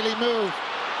can really move.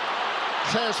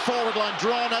 Clare's forward line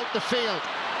drawn out the field.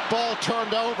 Ball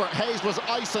turned over. Hayes was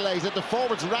isolated. The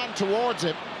forwards ran towards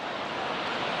him.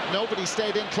 Nobody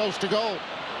stayed in close to goal.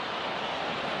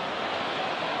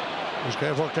 It was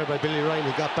great work there by Billy Ryan.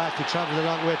 He got back, he travelled a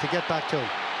long way to get back to him.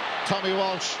 Tommy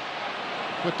Walsh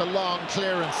with the long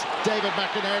clearance. David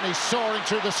McInerney soaring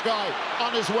through the sky.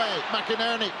 On his way,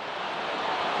 McInerney,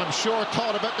 I'm sure,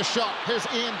 thought about the shot. Here's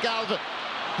Ian Galvin.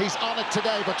 He's on it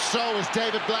today, but so is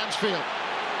David Blanchfield.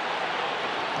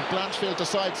 And Blanchfield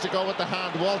decides to go with the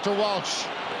hand. Walter Walsh.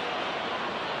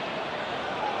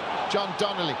 John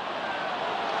Donnelly.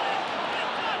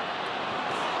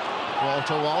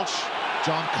 Walter Walsh.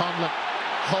 John Conlon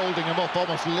holding him up,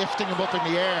 almost lifting him up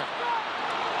in the air.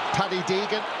 Paddy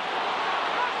Deegan.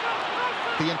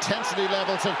 The intensity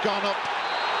levels have gone up.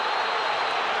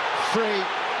 Free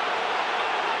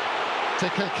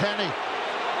to Kilkenny.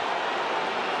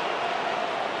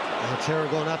 Clare are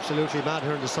going absolutely mad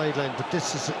here on the sideline, but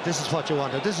this is what you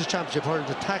want. Now, this is championship hurling,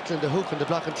 the tackling, the hook and the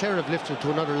block, and Clare have lifted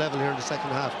to another level here in the second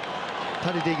half.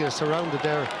 Paddy Deegan is surrounded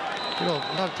there. You know,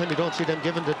 a lot of time you don't see them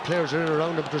given the players are in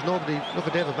around them, but there's nobody. Look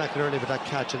at David McInerney with that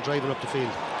catch and driving up the field.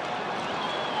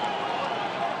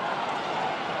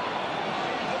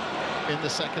 In the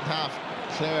second half,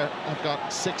 Clare have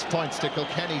got 6 points to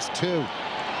Kilkenny's 2.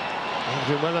 They've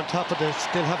been well on top of this,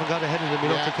 still haven't got ahead of them.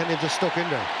 You know, Kilkenny have just stuck in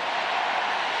there.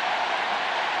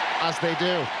 As they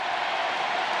do.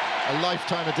 A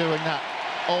lifetime of doing that.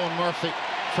 Owen Murphy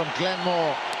from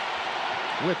Glenmore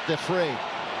with the free.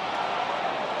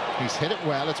 He's hit it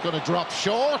well, it's going to drop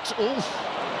short. Oof.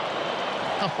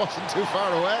 That wasn't too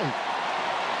far away.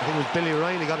 I think it was Billy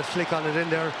Ryan, he got a flick on it in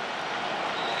there.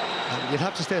 And you'd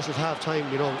have to stay till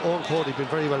half-time, you know. Owen Cody been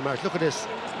very well marked. Look at this,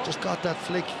 just got that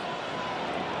flick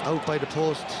out by the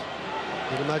post.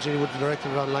 You'd imagine he would have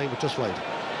directed it on line, but just wide.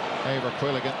 Eibhear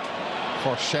Quilligan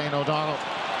for Shane O'Donnell.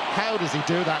 How does he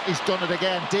do that? He's done it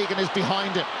again. Deegan is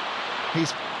behind him.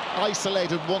 He's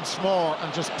isolated once more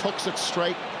and just pucks it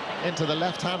straight into the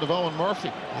left hand of Owen Murphy.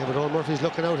 Yeah, but Owen Murphy's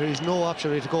looking out here. He's no option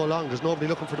really to go along. There's nobody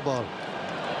looking for the ball.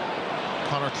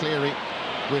 Conor Cleary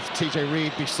with TJ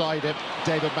Reid beside him.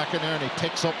 David McInerney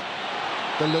picks up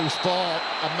the loose ball,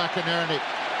 and McInerney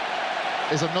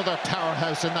is another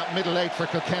powerhouse in that middle eight for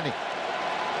Kilkenny.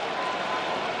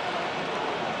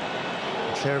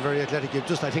 Clare very athletic.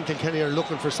 I think Kilkenny are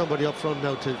looking for somebody up front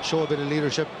now to show a bit of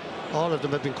leadership. All of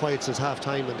them have been quiet since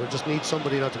half-time, and they just need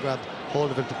somebody now to grab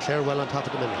hold of it. But Clare well on top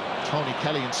of the middle. Tony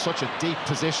Kelly in such a deep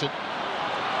position.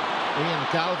 Ian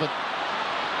Galvin.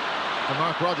 And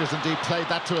Mark Rogers indeed played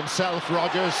that to himself.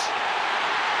 Rogers,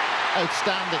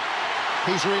 outstanding.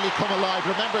 He's really come alive.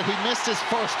 Remember, he missed his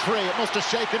first free. It must have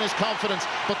shaken his confidence,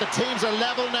 but the teams are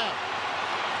level now.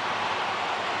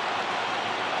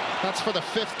 That's for the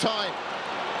 5th time.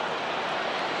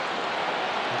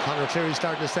 Conor Cleary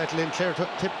starting to settle in.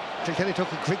 Kilkenny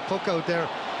took a quick puck out there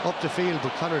up the field,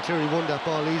 but Conor Cleary won that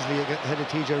ball easily ahead of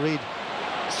TJ Reid.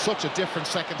 Such a different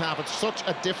second half. It's such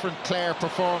a different Clare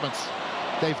performance.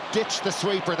 They've ditched the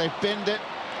sweeper, they've binned it,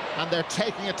 and they're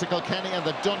taking it to Kilkenny, and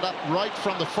they've done that right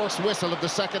from the first whistle of the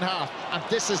second half. And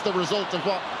this is the result of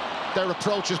what their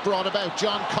approach has brought about.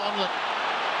 John Conlon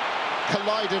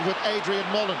collided with Adrian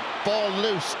Mullen. Ball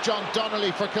loose. John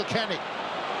Donnelly for Kilkenny.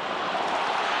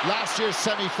 Last year's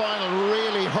semi-final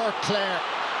really hurt Clare.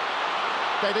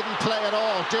 They didn't play at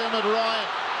all. Dermot Ryan,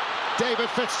 David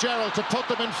Fitzgerald to put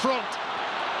them in front.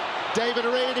 David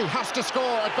Reedy has to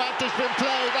score. Advantage been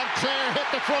played, and Clare hit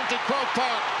the front in Croke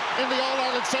Park in the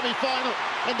All-Ireland semi-final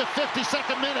in the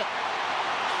 52nd minute.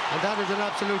 And that is an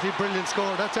absolutely brilliant score.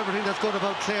 That's everything that's good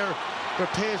about Clare. Their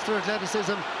pace, their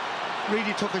athleticism.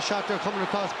 Reedy took a shot there coming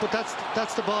across, but that's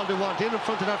the ball they want, in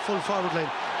front of that full forward line.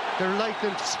 They're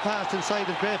lightning fast inside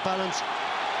of great balance.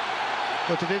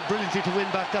 But they did brilliantly to win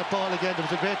back that ball again. There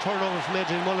was a great turnover from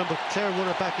Adrian Mullen, but Clare won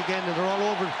it back again, and they're all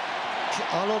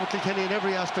over Kilkenny in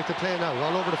every aspect of play now,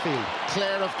 all over the field.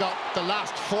 Clare have got the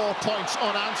last 4 points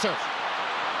unanswered.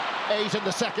 8 in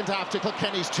the second half to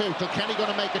Kilkenny's 2. Kilkenny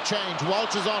going to make a change.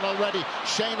 Walsh is on already.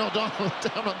 Shane O'Donnell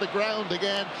down on the ground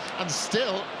again, and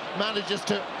still manages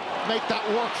to make that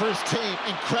work for his team.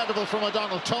 Incredible from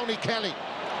O'Donnell. Tony Kelly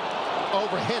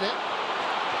overhit it,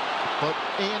 but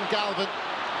Ian Galvin,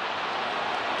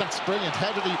 that's brilliant.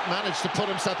 How did he manage to put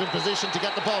himself in position to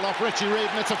get the ball off Richie Reid,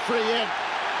 and it's a free in.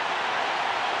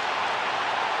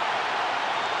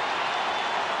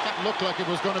 That looked like it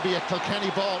was going to be a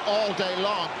Kilkenny ball all day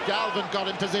long. Galvin got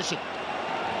in position.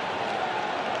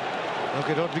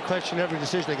 Okay, don't be questioning every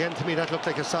decision. Again, to me, that looked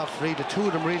like a soft free. The two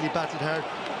of them really battled hard.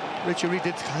 Richie Reid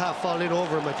did half fall in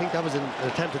over him. I think that was an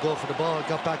attempt to go for the ball.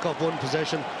 Got back up one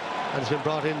possession, and it's been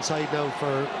brought inside now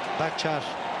for back chat.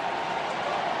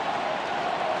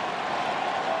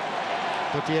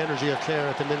 But the energy of Clare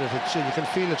at the minute, you can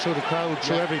feel it through the crowd,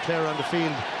 through every player on the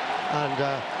field,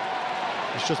 and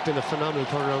it's just been a phenomenal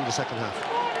turnaround the second half.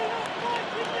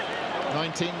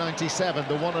 1997,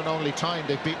 the one and only time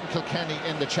they've beaten Kilkenny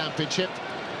in the championship.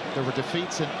 There were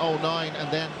defeats in 09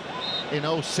 and then in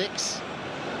 06.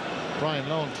 Brian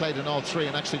Lohan played in all 3,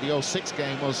 and actually the 06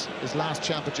 game was his last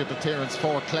championship appearance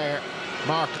for Clare.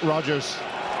 Mark Rogers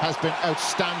has been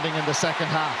outstanding in the second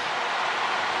half,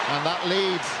 and that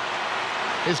lead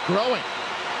is growing.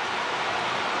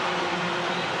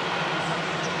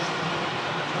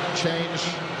 Change,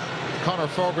 Conor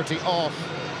Fogarty off.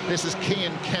 This is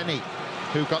Cian Kenny,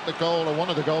 who got the goal, or one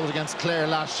of the goals, against Clare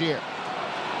last year.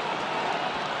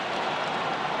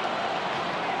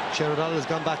 Shane O'Donnell has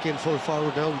gone back in full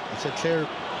forward now. I said Clare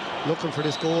looking for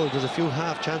this goal. There's a few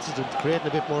half chances of creating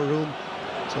a bit more room.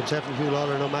 So himself and Hugh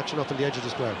Lawler now matching up on the edge of the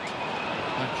square.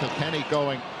 And Kilkenny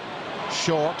going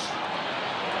short.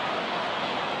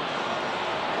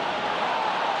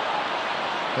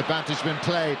 Advantage been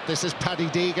played. This is Paddy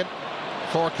Deegan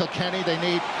for Kilkenny. They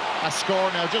need a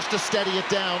score now just to steady it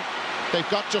down. They've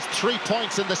got just 3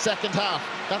 points in the second half.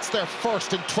 That's their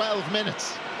first in 12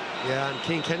 minutes. Yeah, and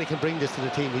Cian Kenny can bring this to the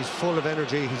team. He's full of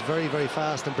energy. He's very, very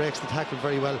fast and breaks the tackle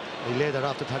very well. He laid that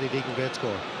off to Paddy Deegan. Great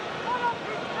score.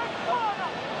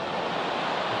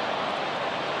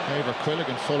 Eibhear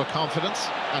Quilligan full of confidence,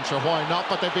 and sure, why not,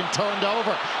 but they've been turned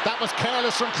over. That was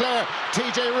careless from Clare.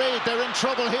 TJ Reid, they're in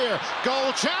trouble here.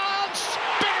 Goal chance,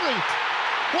 buried.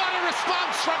 What a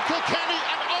response from Kilkenny,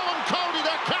 and Owen Cody,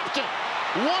 their captain.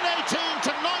 118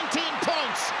 to 19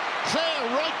 points. Clare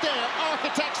right there,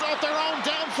 architects of their own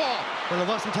downfall. Well, it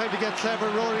wasn't time to get clever.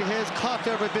 Rory Hayes caught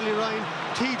there by Billy Ryan.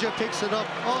 TJ picks it up,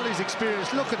 all his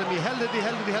experience. Look at him, he held it.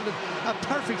 A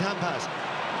perfect hand pass.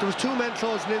 There was 2 men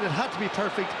closing in, it had to be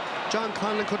perfect. John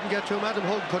Conlon couldn't get to him, Adam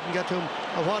Hogan couldn't get to him.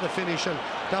 And what a finish, and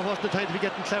that wasn't the time to be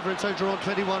getting clever inside your own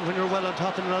 21 when you're well on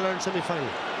top in an All-Ireland semi-final.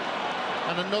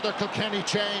 And another Kilkenny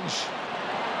change.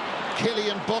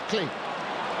 Killian Buckley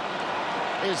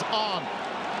is on.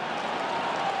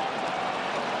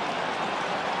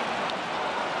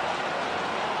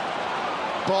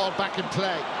 Ball back in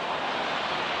play.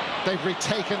 They've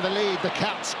retaken the lead, the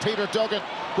Cats. Peter Duggan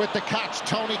with the catch.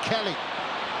 Tony Kelly.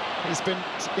 He's been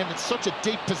in such a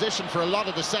deep position for a lot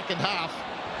of the second half.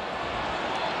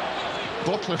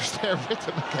 Butler's there with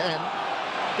him again.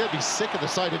 They'll be sick of the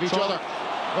sight of each other.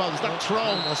 Well, is that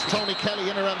thrown? Tony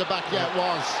Kelly in around the back? Yeah, it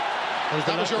was.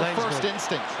 That was your first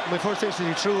instinct. My first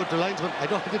instinct, he threw it, the linesman. I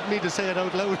didn't mean to say it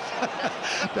out loud.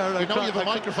 You know you have a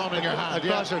microphone in your hand.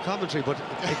 Across your commentary, but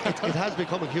it has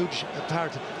become a huge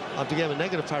part of the game, a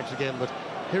negative part of the game. But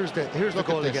here's the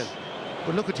goal again.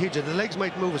 But look at TJ, the legs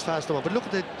might move as fast as but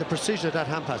look at the precision of that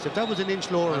hand pass. If that was an inch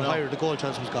lower or higher, the goal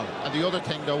chance was gone. And the other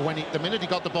thing, though, the minute he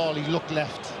got the ball, he looked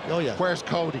left. Oh, yeah. Where's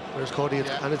Cody? Where's Cody?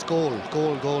 And it's goal.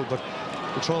 But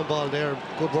the thrown ball there,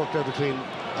 good work there between,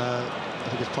 I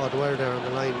think it's Paul Dwyer there on the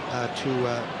line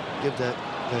to give the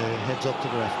heads up to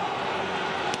the ref.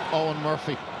 Owen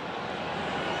Murphy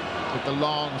with the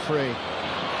long free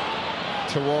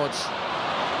towards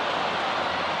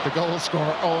the goal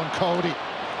scorer, Owen Cody,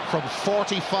 from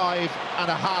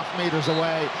 45.5 metres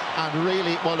away, and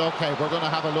really, well, okay, we're going to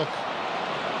have a look.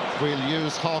 We'll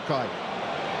use Hawkeye.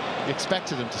 You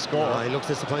expected him to score. No, he looks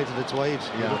disappointed. It's wide.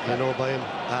 You know by him.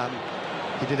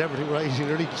 He did everything right. He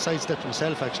nearly sidestepped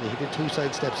himself, actually. He did 2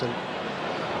 sidesteps, and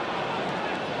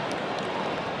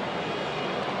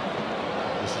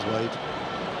this is wide.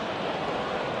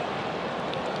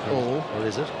 Oh, or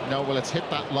is it? No, well, it's hit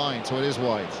that line, so it is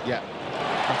wide. Yeah,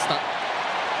 that's that.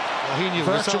 He knew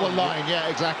virtual line, yeah,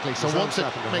 exactly. So once it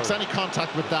makes any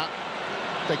contact with that,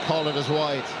 they call it as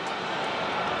wide.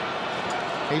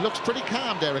 He looks pretty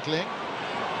calm, Derek Ling.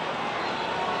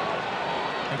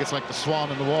 I think it's like the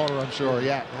swan in the water, I'm sure,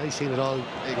 yeah. He's seen it all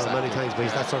Exactly. many times, but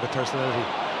he's that sort of personality.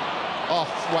 Oh,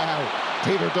 wow.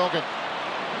 Peter Duggan.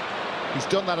 He's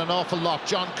done that an awful lot.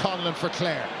 John Conlon for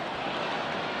Clare.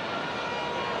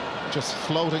 Just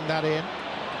floating that in.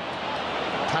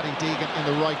 Paddy Deegan in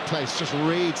the right place. Just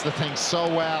reads the thing so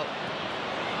well.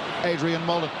 Adrian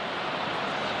Mullen.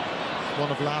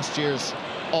 One of last year's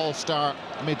all-star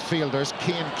midfielders.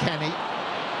 Cian Kenny.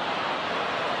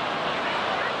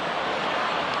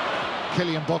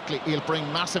 Killian Buckley, he'll bring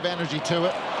massive energy to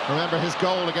it. Remember his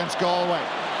goal against Galway.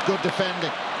 Good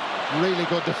defending, really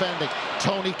good defending.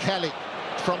 Tony Kelly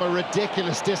from a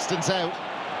ridiculous distance out.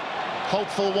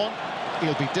 Hopeful one,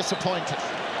 he'll be disappointed.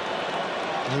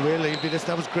 He will, he'll be this.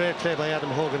 That was great play by Adam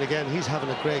Hogan again. He's having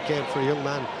a great game for a young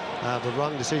man. But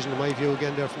wrong decision in my view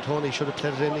again there from Tony. Should have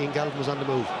played it in. Ian Galvin was on the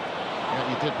move.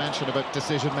 Yeah, you did mention about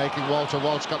decision-making. Walter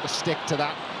Walsh got the stick to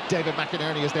that. David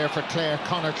McInerney is there for Clare.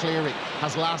 Conor Cleary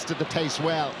has lasted the pace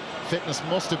well. Fitness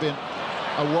must have been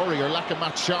a worry, or lack of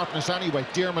match sharpness anyway.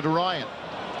 Diarmuid Ryan.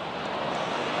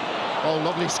 Oh,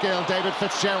 lovely skill. David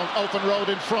Fitzgerald, open road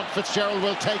in front. Fitzgerald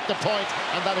will take the point,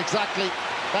 and that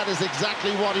is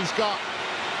exactly what he's got.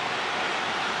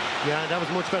 Yeah, that was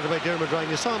much better by Diarmuid Ryan.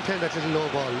 You saw him playing that little low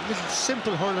ball. Little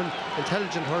simple hurling,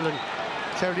 intelligent hurling.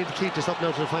 Clare need to keep this up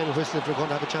now to the final whistle if they're going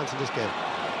to have a chance in this game.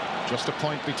 Just a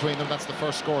point between them. That's the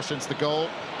first score since the goal.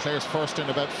 Clare's first in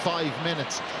about 5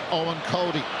 minutes. Owen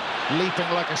Cody leaping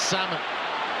like a salmon.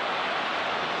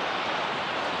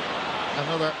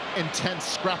 Another intense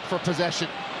scrap for possession.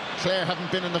 Clare haven't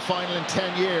been in the final in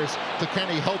 10 years.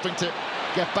 Kilkenny hoping to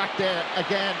get back there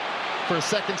again for a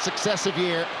second successive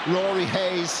year. Rory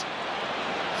Hayes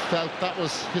felt that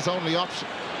was his only option.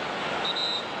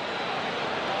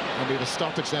 And we have a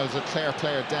stoppage now as a Clare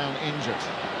player down injured.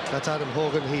 That's Adam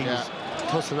Hogan. He's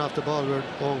tussling off the ball with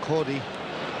Owen Cody.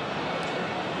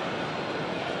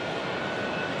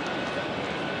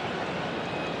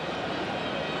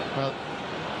 Well,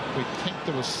 we think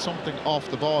there was something off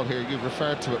the ball here. You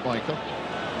referred to it, Michael.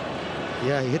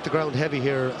 Yeah, he hit the ground heavy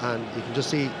here, and you can just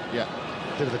see a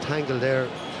bit of a tangle there.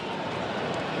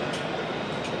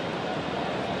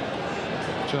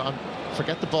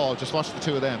 Forget the ball, just watch the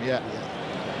two of them, yeah.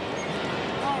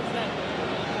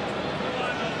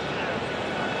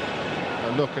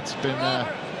 Look, it's been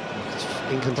it's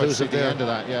inconclusive the there. End of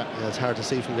that, yeah, it's hard to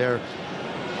see from there.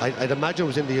 I'd imagine it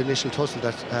was in the initial tussle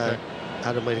that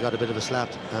Adam might have got a bit of a slap,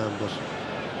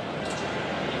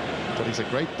 but he's a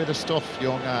great bit of stuff,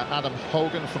 young Adam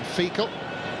Hogan from Fecal.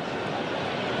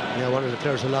 Yeah, one of the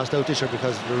players who lost out this year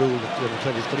because of the rule that the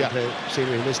under-20s couldn't play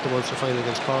senior. He missed the Munster final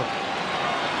against Cork.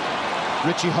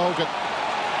 Richie Hogan.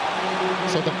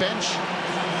 So the bench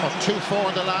of 2-4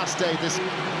 on the last day. This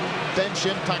bench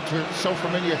impact, we're so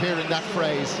familiar hearing that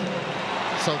phrase.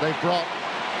 So they brought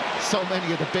so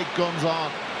many of the big guns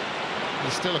on.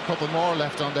 There's still a couple more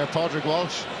left on there. Padraig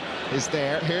Walsh is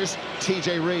there. Here's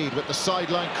TJ Reid with the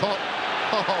sideline cut.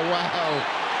 Oh,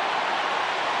 wow.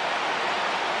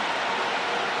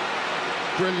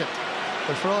 Brilliant.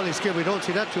 But for all his skill, we don't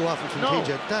see that too often from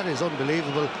TJ. That is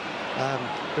unbelievable.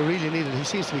 They really needed. He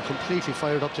seems to be completely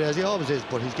fired up there, as he always is,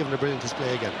 but he's given a brilliant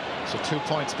display again. So 2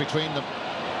 points between them.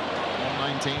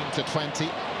 19-20.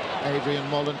 Adrian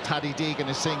Mullen, Paddy Deegan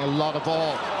is seeing a lot of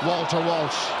ball. Walter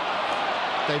Walsh.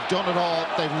 They've done it all.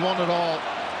 They've won it all.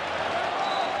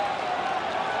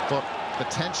 But the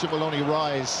tension will only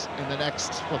rise in the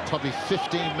next, well, probably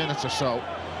 15 minutes or so.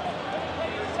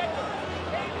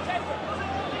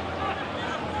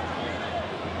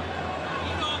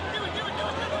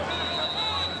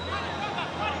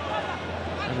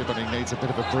 Everybody needs a bit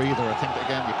of a breather. I think,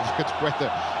 again, you can look at where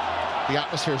the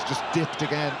atmosphere has just dipped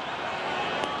again.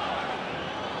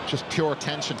 Just pure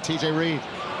tension. TJ Reid.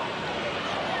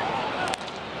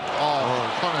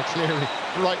 Oh, Conor Cleary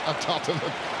right on top of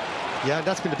him. Yeah,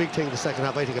 that's been the big thing in the second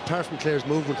half. I think apart from Clare's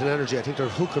movement and energy, I think their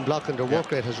hook and block and their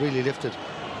work rate has really lifted.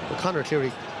 But Conor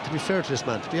Cleary, to be fair to this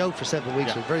man, to be out for 7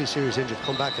 weeks with a very serious injury,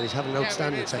 come back and he's having an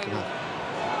outstanding second half.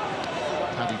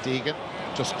 Paddy Deegan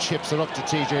just chips it up to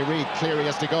TJ Reid. Cleary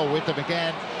has to go with them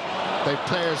again. They've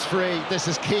players free. This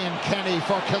is Cian Kenny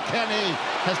for Kilkenny.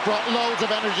 Has brought loads of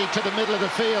energy to the middle of the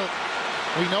field.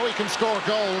 We know he can score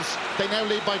goals. They now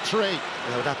lead by 3.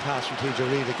 Yeah, that pass from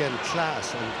TJ Reid, again,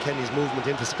 class, and Kenny's movement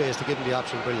into space to give him the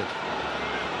option, brilliant.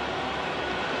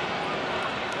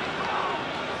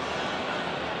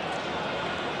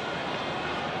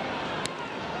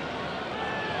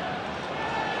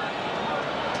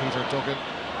 Peter Duggan.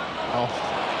 Oh,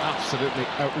 absolutely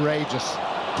outrageous.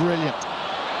 Brilliant.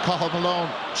 Cathal Malone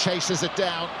chases it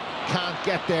down. Can't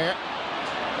get there.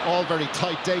 all very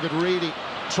tight. David Reedy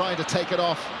trying to take it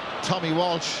off Tommy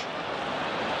Walsh.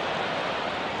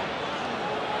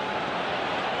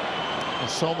 And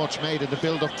so much made in the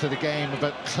build-up to the game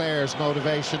about Clare's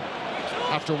motivation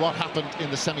after what happened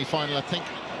in the semi-final. I think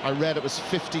I read it was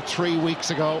 53 weeks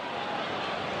ago.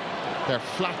 Their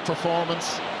flat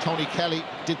performance. Tony Kelly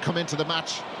did come into the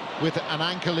match with an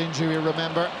ankle injury,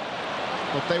 remember,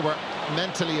 but they were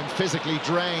mentally and physically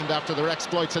drained after their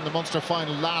exploits in the Munster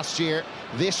final last year.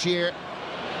 This year,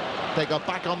 they got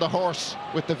back on the horse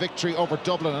with the victory over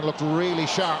Dublin and looked really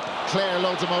sharp. Clare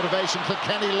loads of motivation,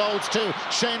 Kilkenny loads too.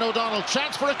 Shane O'Donnell,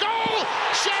 chance for a goal!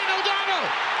 Shane O'Donnell!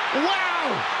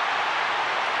 Wow!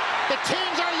 The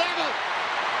teams are level.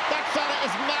 That fella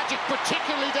is magic,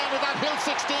 particularly down with that Hill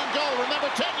 16 goal. Remember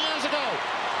 10 years ago?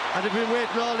 And they've been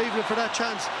waiting all evening for that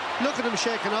chance. Look at him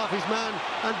shaking off his man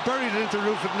and buried it into the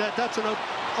roof of the net. That's an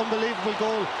unbelievable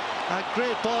goal. A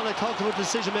great ball. I talked about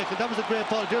decision making. That was a great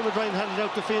ball. Dermot Ryan had it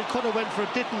out the field. Could have went for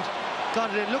it, didn't.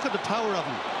 Got it in. Look at the power of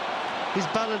him. His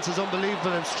balance is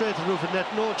unbelievable and straight to the roof of the net.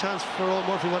 No chance for Owen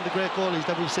Murphy, one of the great goalies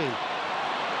that we've seen.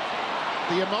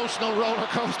 The emotional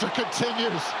roller coaster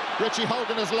continues. Richie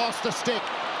Hogan has lost the stick.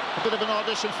 A bit of an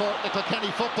audition for the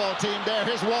Kilkenny football team there.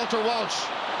 Here's Walter Walsh.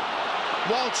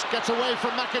 Walsh gets away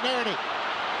from McInerney.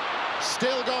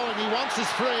 Still going. He wants his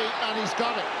free, and he's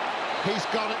got it. He's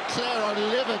got it. Clare are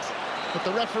livid, but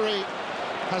the referee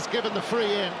has given the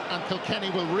free in, and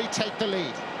Kilkenny will retake the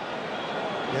lead.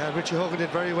 Yeah, Richie Hogan did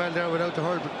very well there without the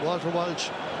hurl, but Walter Walsh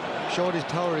showed his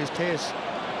power, his pace.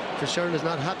 Fitzgerald is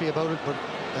not happy about it, but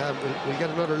we'll get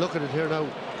another look at it here now.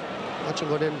 Watch him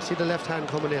go in. See the left hand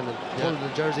coming in and pulling the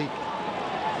jersey.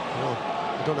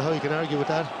 I don't know how you can argue with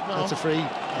that. No. That's a free.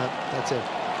 That's it.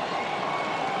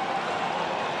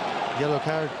 Yellow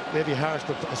card, maybe harsh,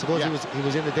 but I suppose he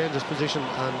was in a dangerous position,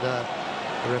 and the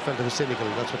ref felt it was cynical.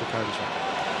 That's what the card is for.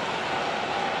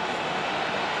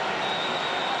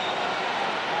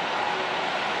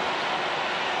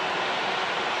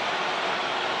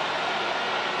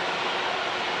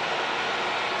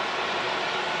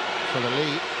 For the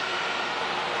lead.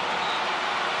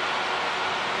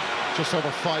 Just over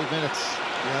 5 minutes.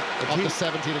 Of the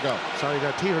 70 to go. Sorry,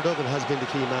 there. Peter Duggan has been the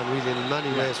key man, really, in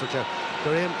many ways. Which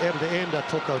they're able to aim that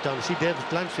puck out down. See David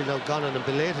Blanchfield now gone on him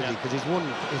belatedly, because he's won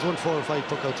 4 or 5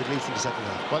 puck outs at least in the second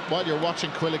half. But while you're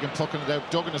watching Quilligan pucking it out,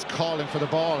 Duggan is calling for the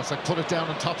ball. It's like, put it down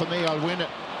on top of me, I'll win it.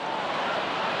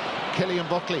 Killian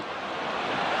Buckley.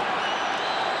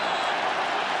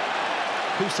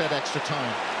 Who said extra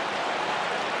time?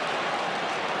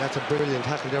 That's a brilliant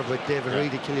tackle there by David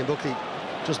Reedy. Killian Buckley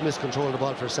just miscontrolled the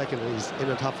ball for a second, and he's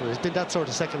in on top of it. It's been that sort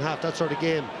of second half, that sort of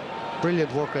game.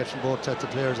 Brilliant work rate from both sets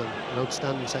of players, and an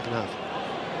outstanding second half.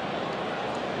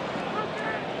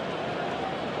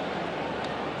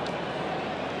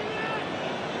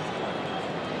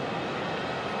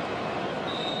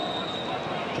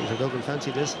 Peter Duggan fancy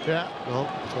this? Yeah. No,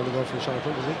 he's going to go for a shot in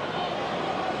front, is he?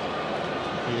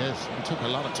 He is. He took a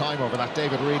lot of time over that.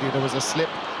 David Reedy, there was a slip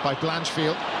by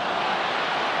Blanchfield.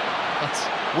 That's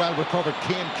well recovered.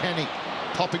 Cian Kenny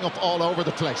popping up all over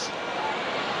the place.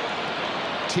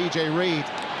 TJ Reid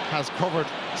has covered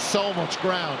so much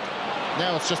ground.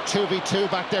 Now it's just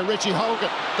 2v2 back there. Richie Hogan,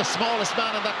 the smallest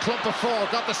man in that clump of 4,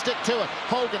 got the stick to it.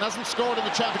 Hogan hasn't scored in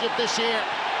the championship this year.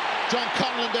 John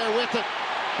Conlon there with it.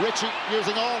 Richie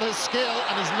using all his skill,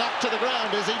 and he's knocked to the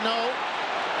ground, is he? No.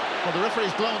 Well, the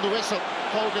referee's blown the whistle.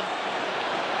 Hogan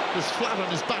is flat on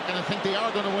his back, and I think they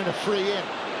are going to win a free in.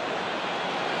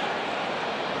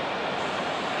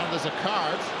 There's a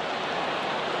card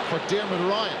for Dermot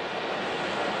Ryan.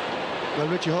 Well,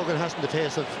 Richie Hogan hasn't the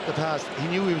pace of the past. He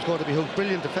knew he was going to be hooked.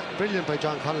 Brilliant by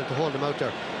John Conlon to hold him out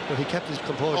there, but he kept his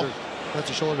composure. That's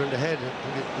a shoulder in the head.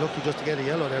 Lucky just to get a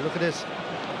yellow there. Look at this.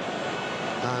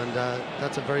 And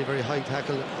that's a very, very high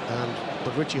tackle.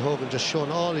 But Richie Hogan just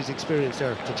showing all his experience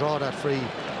there to draw that free.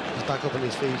 He's back up on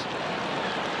his feet.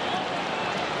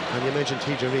 And you mentioned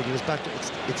TJ Reid, he was back to,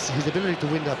 it's his ability to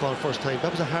win that ball first time.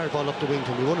 That was a hard ball up the wing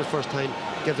to him. He won it first time,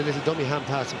 gave the little dummy hand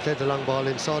pass and played the long ball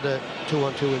in, saw the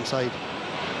 2-on-2 inside.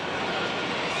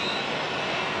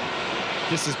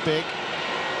 This is big.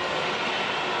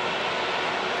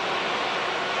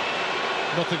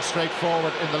 Nothing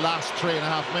straightforward in the last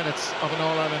 3.5 minutes of an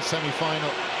All-Ireland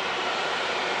semi-final.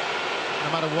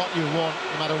 No matter what you've won,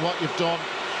 no matter what you've done,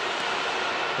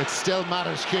 it still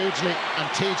matters hugely, and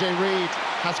TJ Reid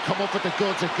has come up with the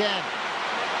goods again.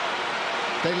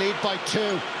 They lead by 2.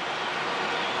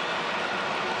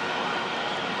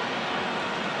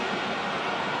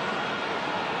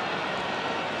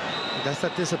 That's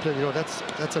that discipline, you know,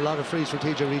 that's a lot of frees for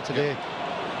TJ Reid today.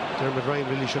 Dermot Ryan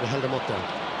really should have held him up there.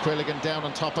 Quilligan down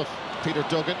on top of Peter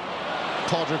Duggan.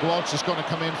 Padraig Walsh is going to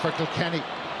come in for Kilkenny.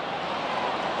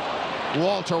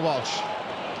 Walter Walsh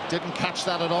didn't catch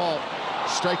that at all.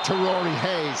 Straight to Rory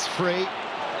Hayes, free.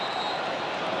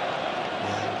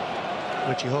 Yeah.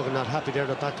 Richie Hogan not happy there,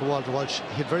 back to Walter Walsh.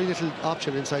 He had very little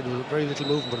option inside, there was very little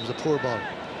movement, but it was a poor ball.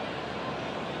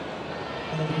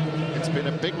 It's been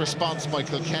a big response by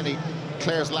Kilkenny.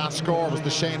 Clare's last score was the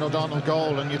Shane O'Donnell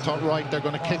goal, and you thought, right, they're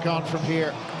going to kick on from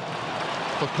here.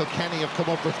 But Kilkenny have come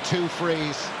up with 2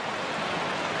 frees.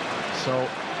 So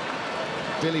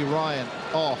Billy Ryan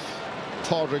off,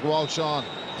 Padraig Walsh on.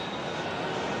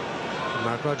 And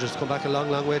Mark Rogers come back a long,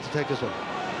 long way to take this one.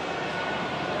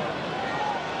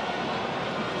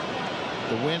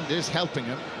 The wind is helping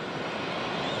him.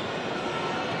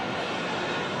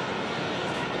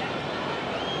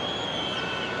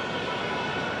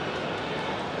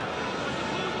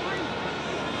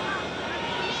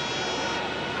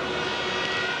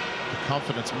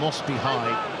 Confidence must be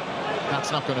high.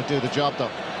 That's not going to do the job,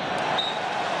 though.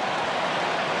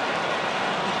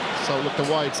 So look, the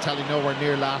wides tally nowhere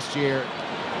near last year.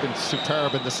 Been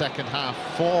superb in the second half.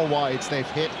 4 wides they've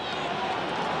hit.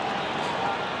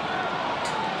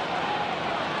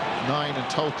 9 in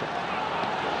total.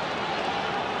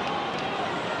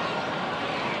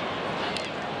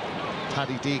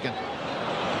 Paddy Deegan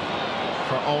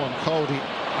for Owen Cody.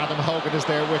 Adam Hogan is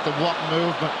there with him. What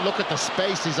movement. Look at the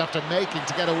space he's after making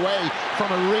to get away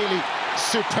from a really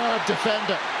superb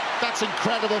defender. That's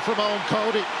incredible from Owen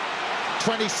Cody.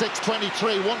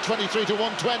 26-23, 123 to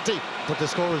 120. But the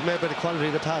score was made by the quality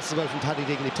of the pass as well from Paddy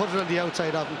Deegan. He put it on the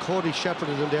outside of him. Cody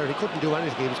shepherded him there. He couldn't do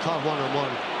anything. He was caught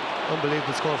one-on-one.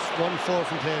 Unbelievable score. 1-4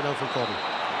 from play now for Cody.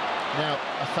 Now,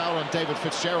 a foul on David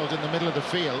Fitzgerald in the middle of the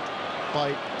field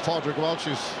by Padraig Walsh,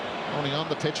 who's only on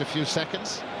the pitch a few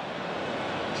seconds.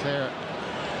 Clare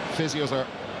physios are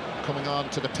coming on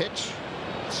to the pitch.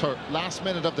 So last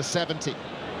minute of the 70.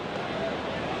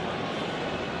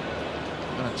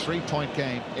 And a 3-point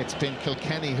game. It's been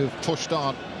Kilkenny who've pushed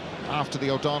on after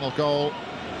the O'Donnell goal.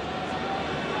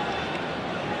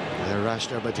 Yeah, rash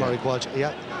there by Padraig Walsh.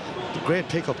 Yeah, great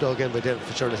pick-up though again by David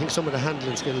Fitzgerald. I think some of the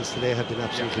handling skills today have been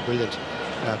absolutely brilliant,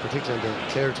 particularly on the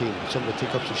Clare team. Some of the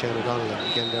pick-ups of Shane O'Donnell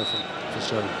again there from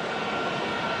Fitzgerald.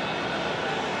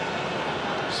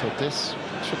 So this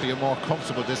should be a more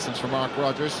comfortable distance for Mark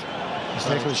Rogers. He's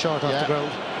taking a shot off the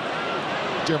ground.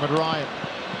 Dermot Ryan.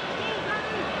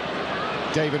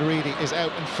 David Reedy is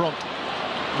out in front.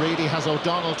 Reedy has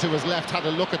O'Donnell to his left, had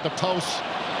a look at the post,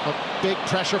 but big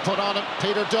pressure put on him.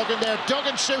 Peter Duggan there.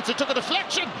 Duggan shoots, it took a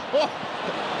deflection. Oh!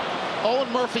 Owen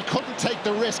Murphy couldn't take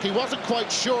the risk. He wasn't quite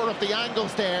sure of the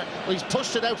angles there, but he's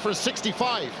pushed it out for a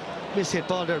 65. Miss-hit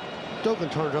ball there. Duggan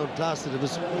turned around, blasted. It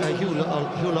was Hugh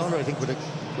Lawler, I think, with a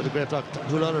great block.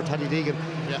 Hugh Lawler, Paddy Deegan.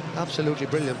 Yeah. Absolutely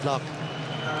brilliant block.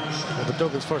 But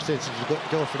Duggan's first instinct was to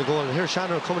go for the goal. And here's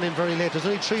Shannon coming in very late. There's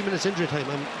only 3 minutes injury time.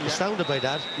 I'm astounded by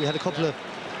that. We had a couple of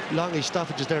longish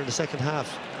stoppages there in the second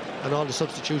half. And all the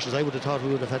substitutions, I would have thought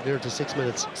we would have had near to 6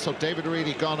 minutes. So David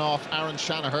Reedy gone off. Aaron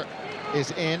Shanahan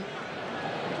is in.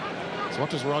 So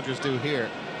what does Rogers do here?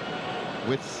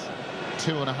 With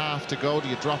 2.5 to go, do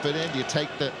you drop it in? Do you take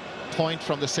the point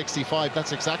from the 65?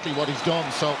 That's exactly what he's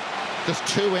done. So there's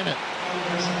 2 in it.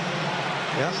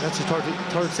 Yeah, that's the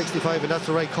third 65, and that's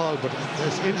the right call. But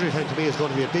this injury time to me is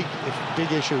going to be a big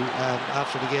issue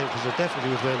after the game, because there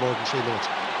definitely was way more than 3 minutes.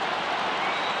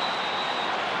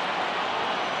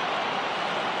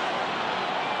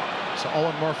 So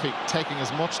Owen Murphy taking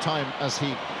as much time as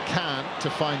he can to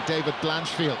find David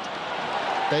Blanchfield.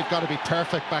 They've got to be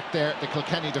perfect back there, the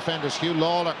Kilkenny defenders. Hugh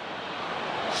Lawler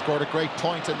scored a great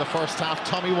point in the first half.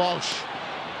 Tommy Walsh.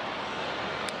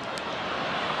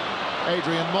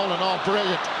 Adrian Mullen, oh,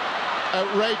 brilliant.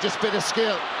 Outrageous bit of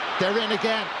skill. They're in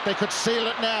again. They could seal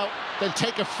it now. They'll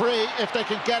take a free if they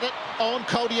can get it. Owen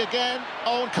Cody again.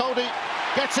 Owen Cody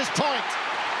gets his point.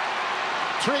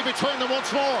 3 between them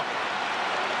once more.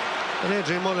 And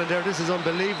Adrian Mullen there, this is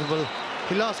unbelievable.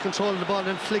 He lost control of the ball and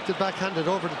then flicked it backhanded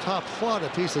over the top. What a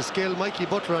piece of skill. Mikey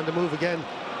Butler on the move again.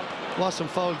 Wasn't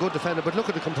foul, good defender, but look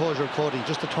at the composure of Cody.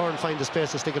 Just to turn, find the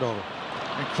space to stick it over.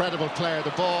 Incredible player.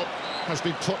 The ball has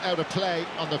been put out of play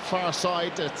on the far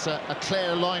side. It's a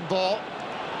Clare line ball.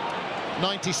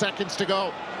 90 seconds to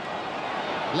go.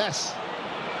 Less.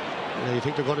 You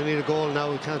think they're going to need a goal now.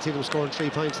 We can't see them scoring 3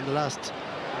 points in the last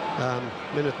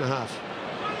minute and a half.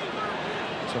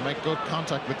 So make good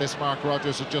contact with this Mark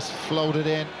Rogers, who just floated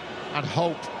in and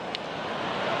hope.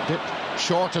 Bit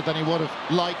shorter than he would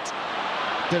have liked.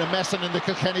 Did a messing in the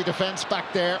Kilkenny defence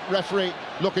back there. Referee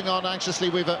looking on anxiously.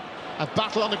 We've a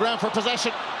battle on the ground for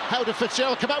possession. How did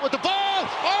Fitzgerald come out with the ball?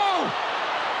 Oh!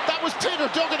 That was Peter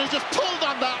Duggan. He just pulled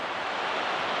on that.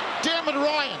 Dermot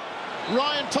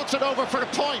Ryan puts it over for the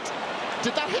point.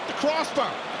 Did that hit the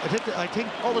crossbar? It hit I think.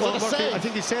 Or was it a Murphy, save? I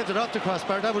think he saved it off the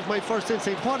crossbar. That was my first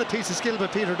instinct. What a piece of skill by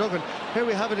Peter Duggan. Here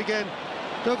we have it again.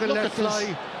 Duggan let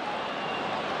fly.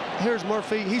 Here's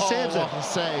Murphy. He saves it. What a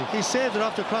save. He saved it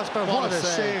off the crossbar. What a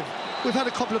save. We've had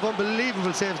a couple of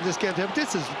unbelievable saves in this game today, but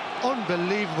this is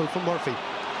unbelievable from Murphy.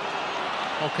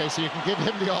 Okay, so you can give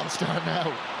him the All-Star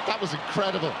now. That was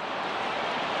incredible.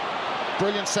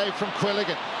 Brilliant save from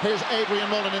Quilligan. Here's Adrian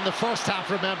Mullen in the first half,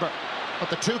 remember. But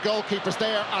the two goalkeepers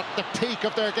there at the peak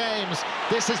of their games.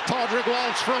 This is Padraig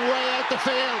Walsh from way out the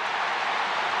field.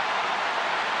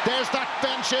 There's that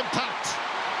bench impact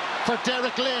for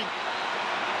Derek Ling.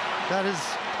 That is,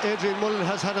 Adrian Mullen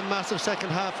has had a massive second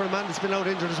half for a man that's been out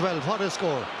injured as well. What a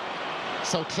score.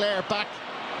 So Clare back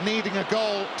needing a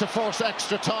goal to force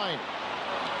extra time.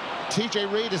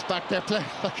 TJ Reid is back there playing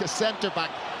like a centre-back.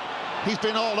 He's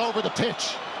been all over the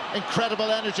pitch. Incredible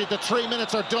energy. The 3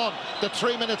 minutes are done. The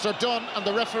 3 minutes are done, and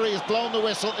the referee has blown the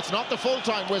whistle. It's not the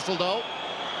full-time whistle, though.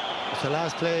 It's the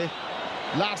last play.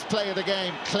 Last play of the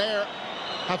game. Clare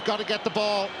have got to get the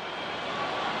ball.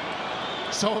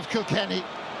 So have Kilkenny.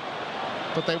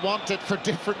 But they want it for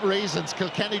different reasons.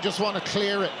 Kilkenny just want to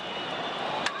clear it.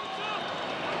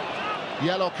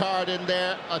 Yellow card in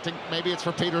there. I think maybe it's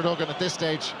for Peter Duggan at this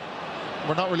stage.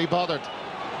 We're not really bothered.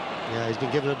 Yeah, he's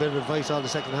been given a bit of advice all the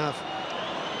second half.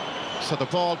 So the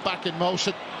ball back in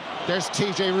motion. There's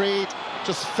TJ Reid.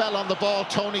 Just fell on the ball.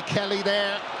 Tony Kelly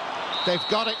there. They've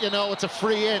got it, you know, it's a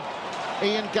free in.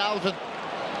 Ian Galvin,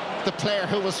 the player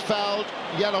who was fouled.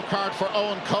 Yellow card for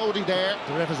Owen Cody there.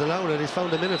 The ref has allowed it. He's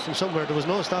found a minute from somewhere. There was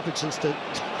no stoppage since the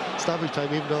stoppage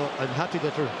time, even though I'm happy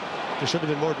that there should have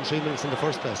been more than 3 minutes in the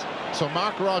first place. So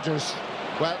Mark Rogers,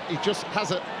 well, he just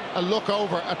has a look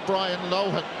over at Brian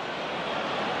Lohan.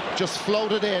 Just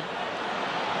floated in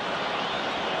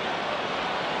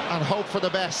and hope for the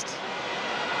best.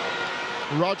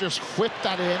 Rogers whipped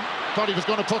that in. Thought he was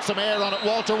going to put some air on it.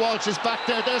 Walter Walsh is back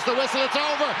there. There's the whistle. It's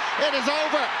over. It is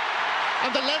over.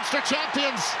 And the Leinster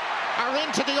champions are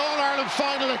into the All-Ireland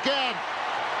final again.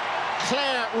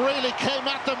 Clare really came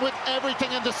at them with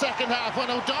everything in the second half.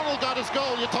 When O'Donnell got his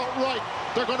goal, you thought, right,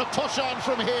 they're going to push on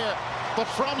from here.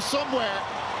 But from somewhere,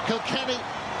 Kilkenny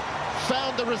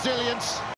found the resilience.